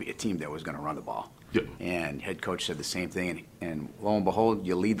said you want to be a team that was going to run the ball. Yep. And head coach said the same thing, and lo and behold,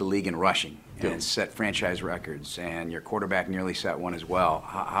 you lead the league in rushing and set franchise records, and your quarterback nearly set one as well.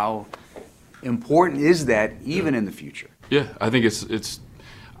 How important is that even in the future? Yeah, I think it's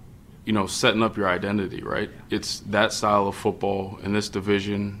setting up your identity, right? It's that style of football in this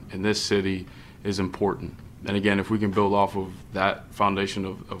division, in this city, is important. And again, if we can build off of that foundation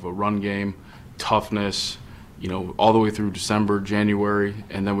of a run game, toughness, all the way through December, January,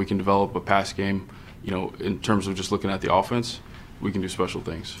 and then we can develop a pass game, in terms of just looking at the offense, we can do special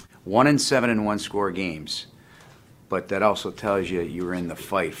things. 1-7 in one-score games, but that also tells you were in the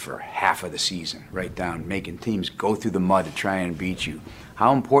fight for half of the season, right down, making teams go through the mud to try and beat you.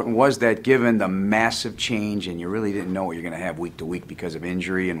 How important was that given the massive change and you really didn't know what you're going to have week to week because of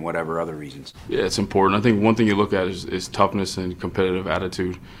injury and whatever other reasons? Yeah, it's important. I think one thing you look at is toughness and competitive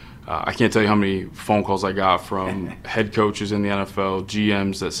attitude. I can't tell you how many phone calls I got from head coaches in the NFL,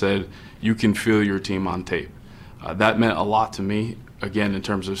 GMs that said, you can feel your team on tape. That meant a lot to me, again, in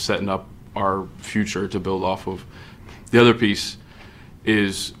terms of setting up our future to build off of. The other piece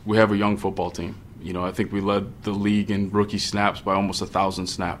is we have a young football team. I think we led the league in rookie snaps by almost 1,000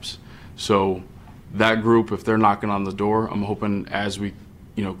 snaps. So that group, if they're knocking on the door, I'm hoping as we,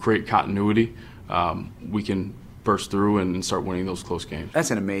 create continuity, we can burst through and start winning those close games. That's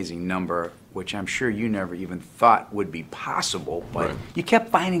an amazing number, which I'm sure you never even thought would be possible. But right. You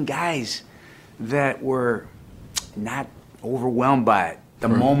kept finding guys that were not overwhelmed by it. The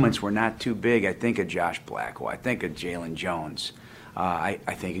right. moments were not too big. I think of Josh Blackwell. I think of Jalen Jones. I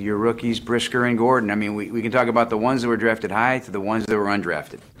think of your rookies, Brisker and Gordon. I mean, we can talk about the ones that were drafted high to the ones that were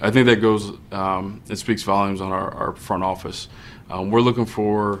undrafted. I think that goes, it speaks volumes on our front office. We're looking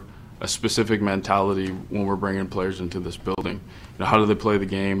for a specific mentality when we're bringing players into this building. How do they play the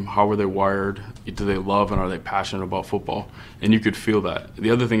game? How are they wired? Do they love and are they passionate about football? And you could feel that. The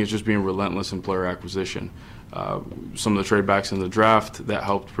other thing is just being relentless in player acquisition. Some of the trade backs in the draft that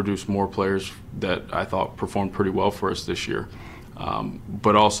helped produce more players that I thought performed pretty well for us this year.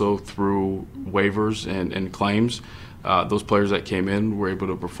 But also through waivers and claims, those players that came in were able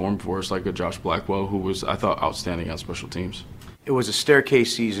to perform for us, like a Josh Blackwell, who was, I thought, outstanding on special teams. It was a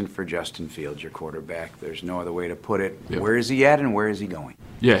staircase season for Justin Fields, your quarterback. There's no other way to put it. Yep. Where is he at and where is he going?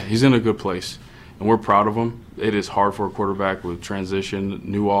 Yeah, he's in a good place, and we're proud of him. It is hard for a quarterback with transition,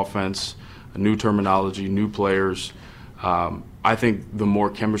 new offense, new terminology, new players. I think the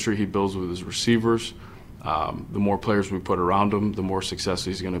more chemistry he builds with his receivers, the more players we put around him, the more successful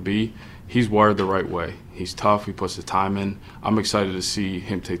he's going to be. He's wired the right way. He's tough. He puts the time in. I'm excited to see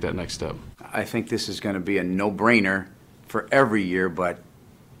him take that next step. I think this is going to be a no-brainer for every year, but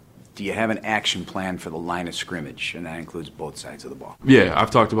do you have an action plan for the line of scrimmage? And that includes both sides of the ball. Yeah,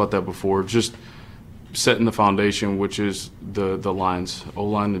 I've talked about that before. Just setting the foundation, which is the lines,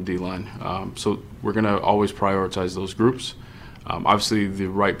 O-line and D-line. So we're going to always prioritize those groups. Obviously, the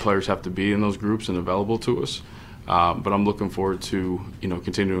right players have to be in those groups and available to us. But I'm looking forward to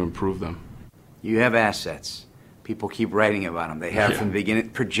continue to improve them. You have assets. People keep writing about them. They have from the beginning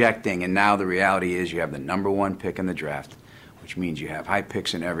projecting, and now the reality is you have the number one pick in the draft, which means you have high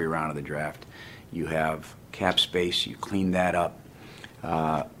picks in every round of the draft. You have cap space. You clean that up.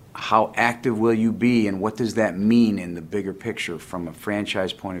 How active will you be, and what does that mean in the bigger picture from a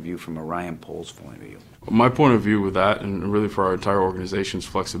franchise point of view, from a Ryan Poles point of view? My point of view with that, and really for our entire organization, is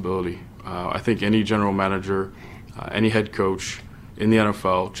flexibility. I think any general manager, any head coach in the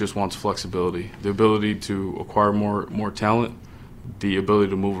NFL just wants flexibility, the ability to acquire more talent, the ability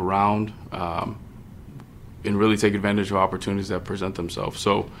to move around, and really take advantage of opportunities that present themselves.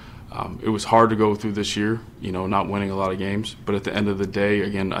 So it was hard to go through this year, not winning a lot of games. But at the end of the day,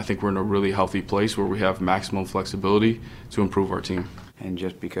 again, I think we're in a really healthy place where we have maximum flexibility to improve our team. And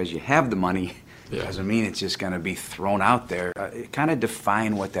just because you have the money doesn't mean it's just going to be thrown out there. Kind of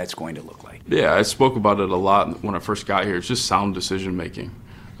define what that's going to look like. Yeah, I spoke about it a lot when I first got here. It's just sound decision making.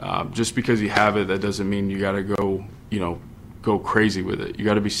 Just because you have it, that doesn't mean you got to go crazy with it. You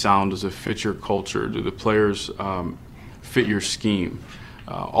got to be sound. Does it fit your culture? Do the players fit your scheme?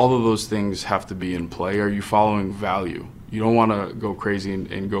 All of those things have to be in play. Are you following value? You don't want to go crazy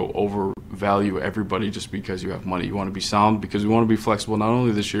and go overvalue everybody just because you have money. You want to be sound because we want to be flexible not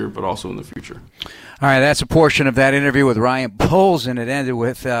only this year but also in the future. All right, that's a portion of that interview with Ryan Poles, and it ended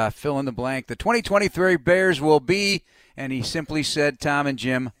with fill in the blank. The 2023 Bears will be, and he simply said, Tom and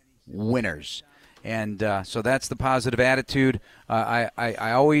Jim, winners. And so that's the positive attitude. I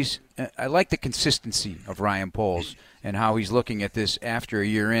like the consistency of Ryan Poles and how he's looking at this after a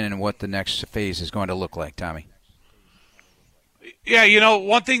year in and what the next phase is going to look like, Tommy. Yeah,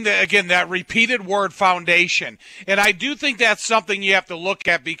 one thing that repeated word foundation, and I do think that's something you have to look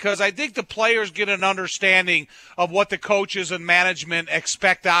at because I think the players get an understanding of what the coaches and management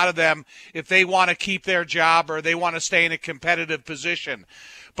expect out of them if they want to keep their job or they want to stay in a competitive position.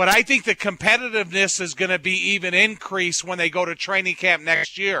 But I think the competitiveness is going to be even increased when they go to training camp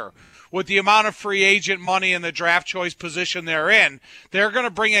next year. with the amount of free agent money and the draft choice position they're in, they're going to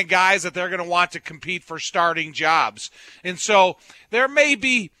bring in guys that they're going to want to compete for starting jobs. And so there may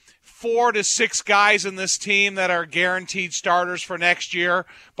be 4 to 6 guys in this team that are guaranteed starters for next year,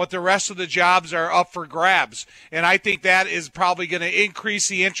 but the rest of the jobs are up for grabs. And I think that is probably going to increase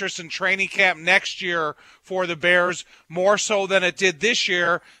the interest in training camp next year for the Bears more so than it did this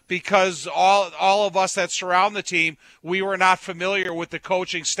year, because all of us that surround the team, we were not familiar with the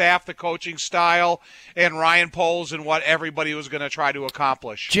coaching staff, the coaching style, and Ryan Poles and what everybody was going to try to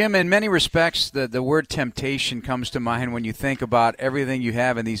accomplish. Jim, in many respects, the word temptation comes to mind when you think about everything you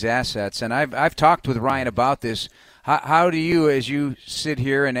have in these assets. And I've talked with Ryan about this. How do you, as you sit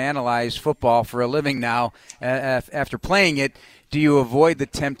here and analyze football for a living now, after playing it, do you avoid the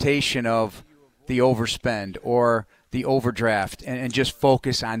temptation of the overspend or the overdraft and just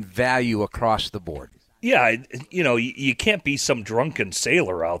focus on value across the board? Yeah, you can't be some drunken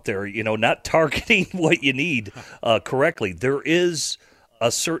sailor out there, not targeting what you need correctly. There is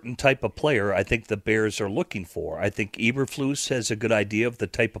a certain type of player I think the Bears are looking for. I think Eberflus has a good idea of the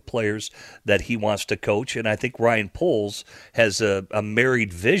type of players that he wants to coach, and I think Ryan Poles has a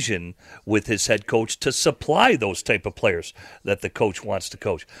married vision with his head coach to supply those type of players that the coach wants to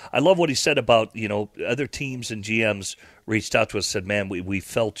coach. I love what he said about, other teams and GMs reached out to us and said, man, we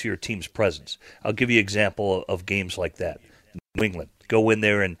felt your team's presence. I'll give you an example of games like that. New England. Go in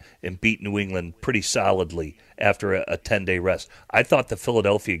there and beat New England pretty solidly after a 10-day rest. I thought the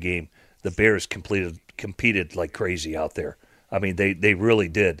Philadelphia game, the Bears competed like crazy out there. I mean, they really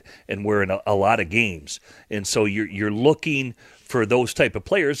did, and we're in a lot of games. And so you're looking for those type of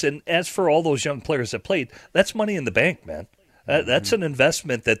players. And as for all those young players that played, that's money in the bank, man. That's an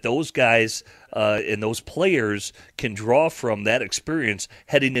investment that those guys and those players can draw from that experience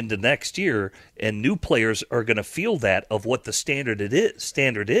heading into next year, and new players are going to feel that of what the standard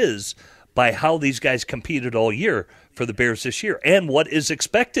is by how these guys competed all year for the Bears this year and what is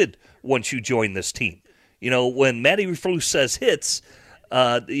expected once you join this team. When Matty Eberflus says hits,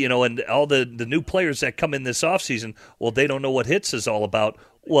 and all the new players that come in this offseason, well, they don't know what hits is all about.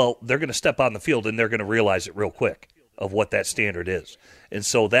 Well, they're going to step on the field and they're going to realize it real quick of what that standard is. And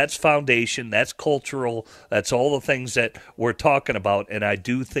so that's foundation, that's cultural, that's all the things that we're talking about, and I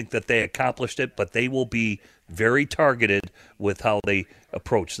do think that they accomplished it, but they will be very targeted with how they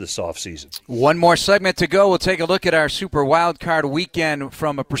approach this offseason. One more segment to go. We'll take a look at our Super Wildcard Weekend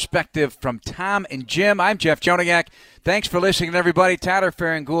from a perspective from Tom and Jim. I'm Jeff Joniak. Thanks for listening, everybody. Tyler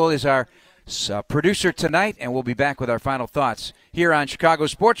Farangul is our producer tonight, and we'll be back with our final thoughts here on Chicago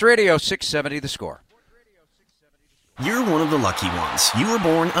Sports Radio 670 The Score. You're one of the lucky ones. You were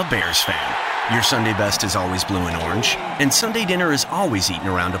born a Bears fan. Your Sunday best is always blue and orange, and Sunday dinner is always eaten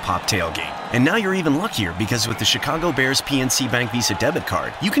around a Pop tailgate. And now you're even luckier because with the Chicago Bears PNC Bank Visa debit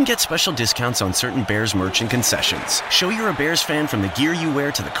card, you can get special discounts on certain Bears merch and concessions. Show you're a Bears fan from the gear you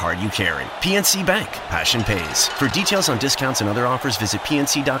wear to the card you carry. PNC Bank. Passion pays. For details on discounts and other offers, visit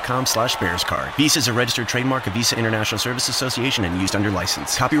pnc.com/BearsCard. Visa is a registered trademark of Visa International Service Association and used under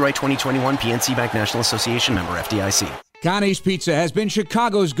license. Copyright 2021 PNC Bank National Association, member FDIC. Connie's Pizza has been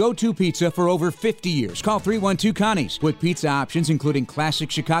Chicago's go-to pizza for over 50 years. Call 312-CONNIES with pizza options including classic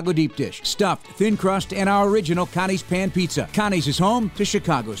Chicago deep dish, stuffed, thin crust, and our original Connie's Pan Pizza. Connie's is home to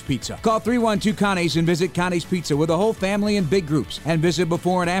Chicago's pizza. Call 312-CONNIES and visit Connie's Pizza with a whole family in big groups. And visit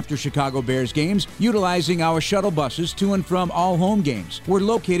before and after Chicago Bears games utilizing our shuttle buses to and from all home games. We're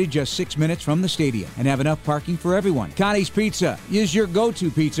located just 6 minutes from the stadium and have enough parking for everyone. Connie's Pizza is your go-to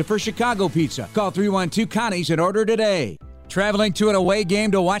pizza for Chicago pizza. Call 312-CONNIES and order today. Traveling to an away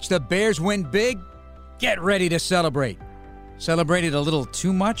game to watch the Bears win big? Get ready to celebrate. Celebrated a little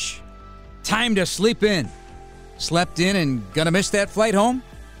too much? Time to sleep in. Slept in and gonna miss that flight home?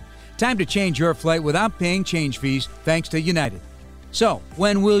 Time to change your flight without paying change fees thanks to United. So,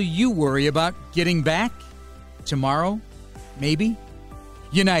 when will you worry about getting back? Tomorrow? Maybe?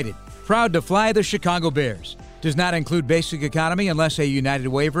 United, proud to fly the Chicago Bears. Does not include basic economy unless a United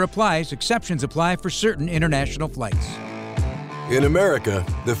waiver applies. Exceptions apply for certain international flights. In America,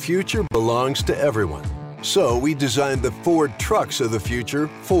 the future belongs to everyone. So we designed the Ford trucks of the future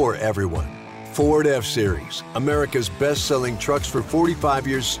for everyone. Ford F-Series, America's best-selling trucks for 45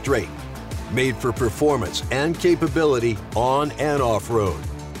 years straight. Made for performance and capability on and off-road.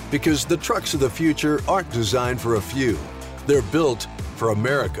 Because the trucks of the future aren't designed for a few. They're built for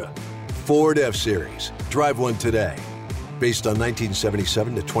America. Ford F-Series. Drive one today. Based on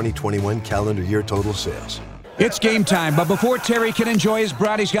 1977 to 2021 calendar year total sales. It's game time, but before Terry can enjoy his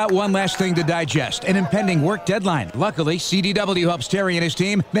brat, he's got one last thing to digest, an impending work deadline. Luckily, CDW helps Terry and his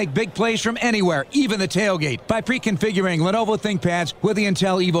team make big plays from anywhere, even the tailgate, by pre-configuring Lenovo ThinkPads with the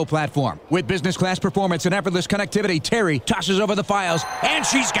Intel Evo platform. With business-class performance and effortless connectivity, Terry tosses over the files, and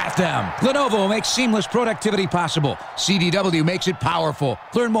she's got them. Lenovo makes seamless productivity possible. CDW makes it powerful.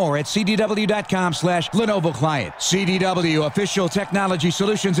 Learn more at cdw.com/Lenovo Client. CDW, official technology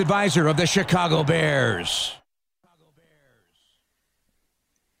solutions advisor of the Chicago Bears.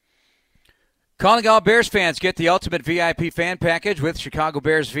 Calling all Bears fans, get the ultimate VIP fan package with Chicago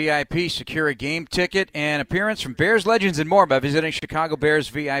Bears VIP. Secure a game ticket and appearance from Bears legends and more by visiting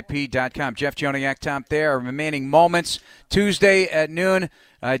ChicagoBearsVIP.com. Jeff Joniak, Tom Thayer, remaining moments. Tuesday at noon.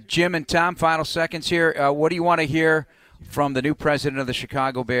 Jim and Tom, final seconds here. What do you want to hear from the new president of the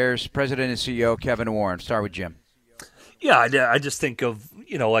Chicago Bears, president and CEO, Kevin Warren? Start with Jim. Yeah, I just think of,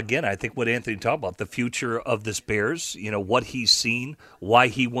 again, I think what Anthony talked about, the future of this Bears, what he's seen, why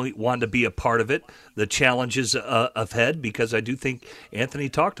he wanted to be a part of it, the challenges ahead, because I do think Anthony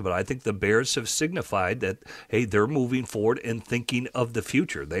talked about it. I think the Bears have signified that, hey, they're moving forward and thinking of the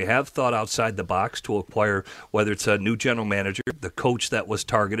future. They have thought outside the box to acquire, whether it's a new general manager, the coach that was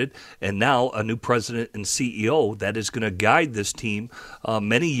targeted, and now a new president and CEO that is going to guide this team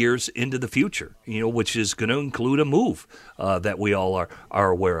many years into the future, which is going to include a move that we all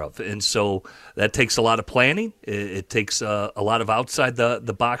are aware of. And so that takes a lot of planning. It takes a lot of outside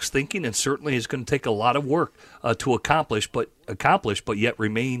the box thinking, and certainly is going to take a lot of work to accomplish, but yet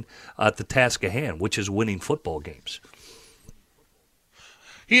remain at the task at hand, which is winning football games.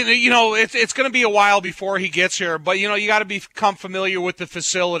 It's going to be a while before he gets here, but, you got to become familiar with the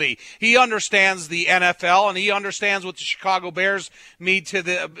facility. He understands the NFL, and he understands what the Chicago Bears mean to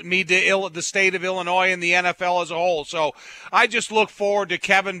the state of Illinois and the NFL as a whole. So I just look forward to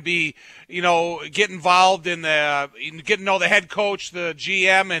Kevin get involved in getting to know the head coach, the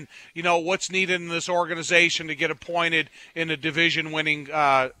GM, and, what's needed in this organization to get appointed in a division-winning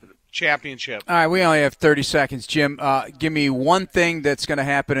championship. All right, we only have 30 seconds. Jim, give me one thing that's going to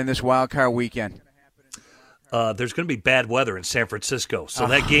happen in this wild card weekend. There's going to be bad weather in San Francisco, so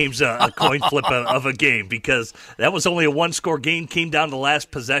that game's a coin flip of a game, because that was only a one-score game, came down to the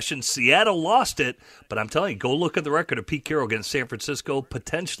last possession. Seattle lost it, but I'm telling you, go look at the record of Pete Carroll against San Francisco,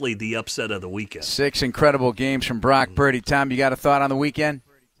 potentially the upset of the weekend. 6 incredible games from Brock Purdy. Tom, you got a thought on the weekend?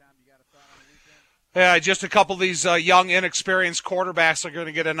 Yeah, just a couple of these young, inexperienced quarterbacks are going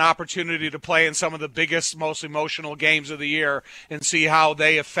to get an opportunity to play in some of the biggest, most emotional games of the year and see how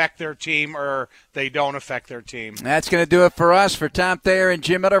they affect their team or they don't affect their team. That's going to do it for us. For Tom Thayer and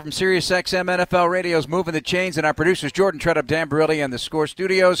Jim Miller from SiriusXM NFL Radio's Moving the Chains, and our producers Jordan Treadup, Dan Barilli, and the Score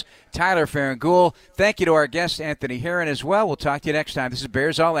Studios, Tyler Farangul. Thank you to our guest, Anthony Herron, as well. We'll talk to you next time. This is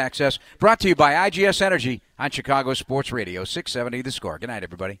Bears All Access, brought to you by IGS Energy on Chicago Sports Radio, 670 The Score. Good night,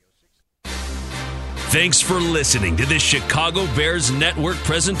 everybody. Thanks for listening to this Chicago Bears Network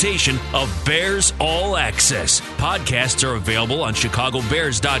presentation of Bears All Access. Podcasts are available on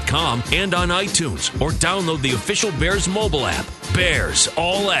ChicagoBears.com and on iTunes, or download the official Bears mobile app. Bears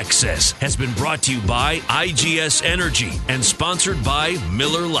All Access has been brought to you by IGS Energy and sponsored by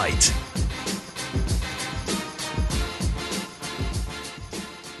Miller Lite.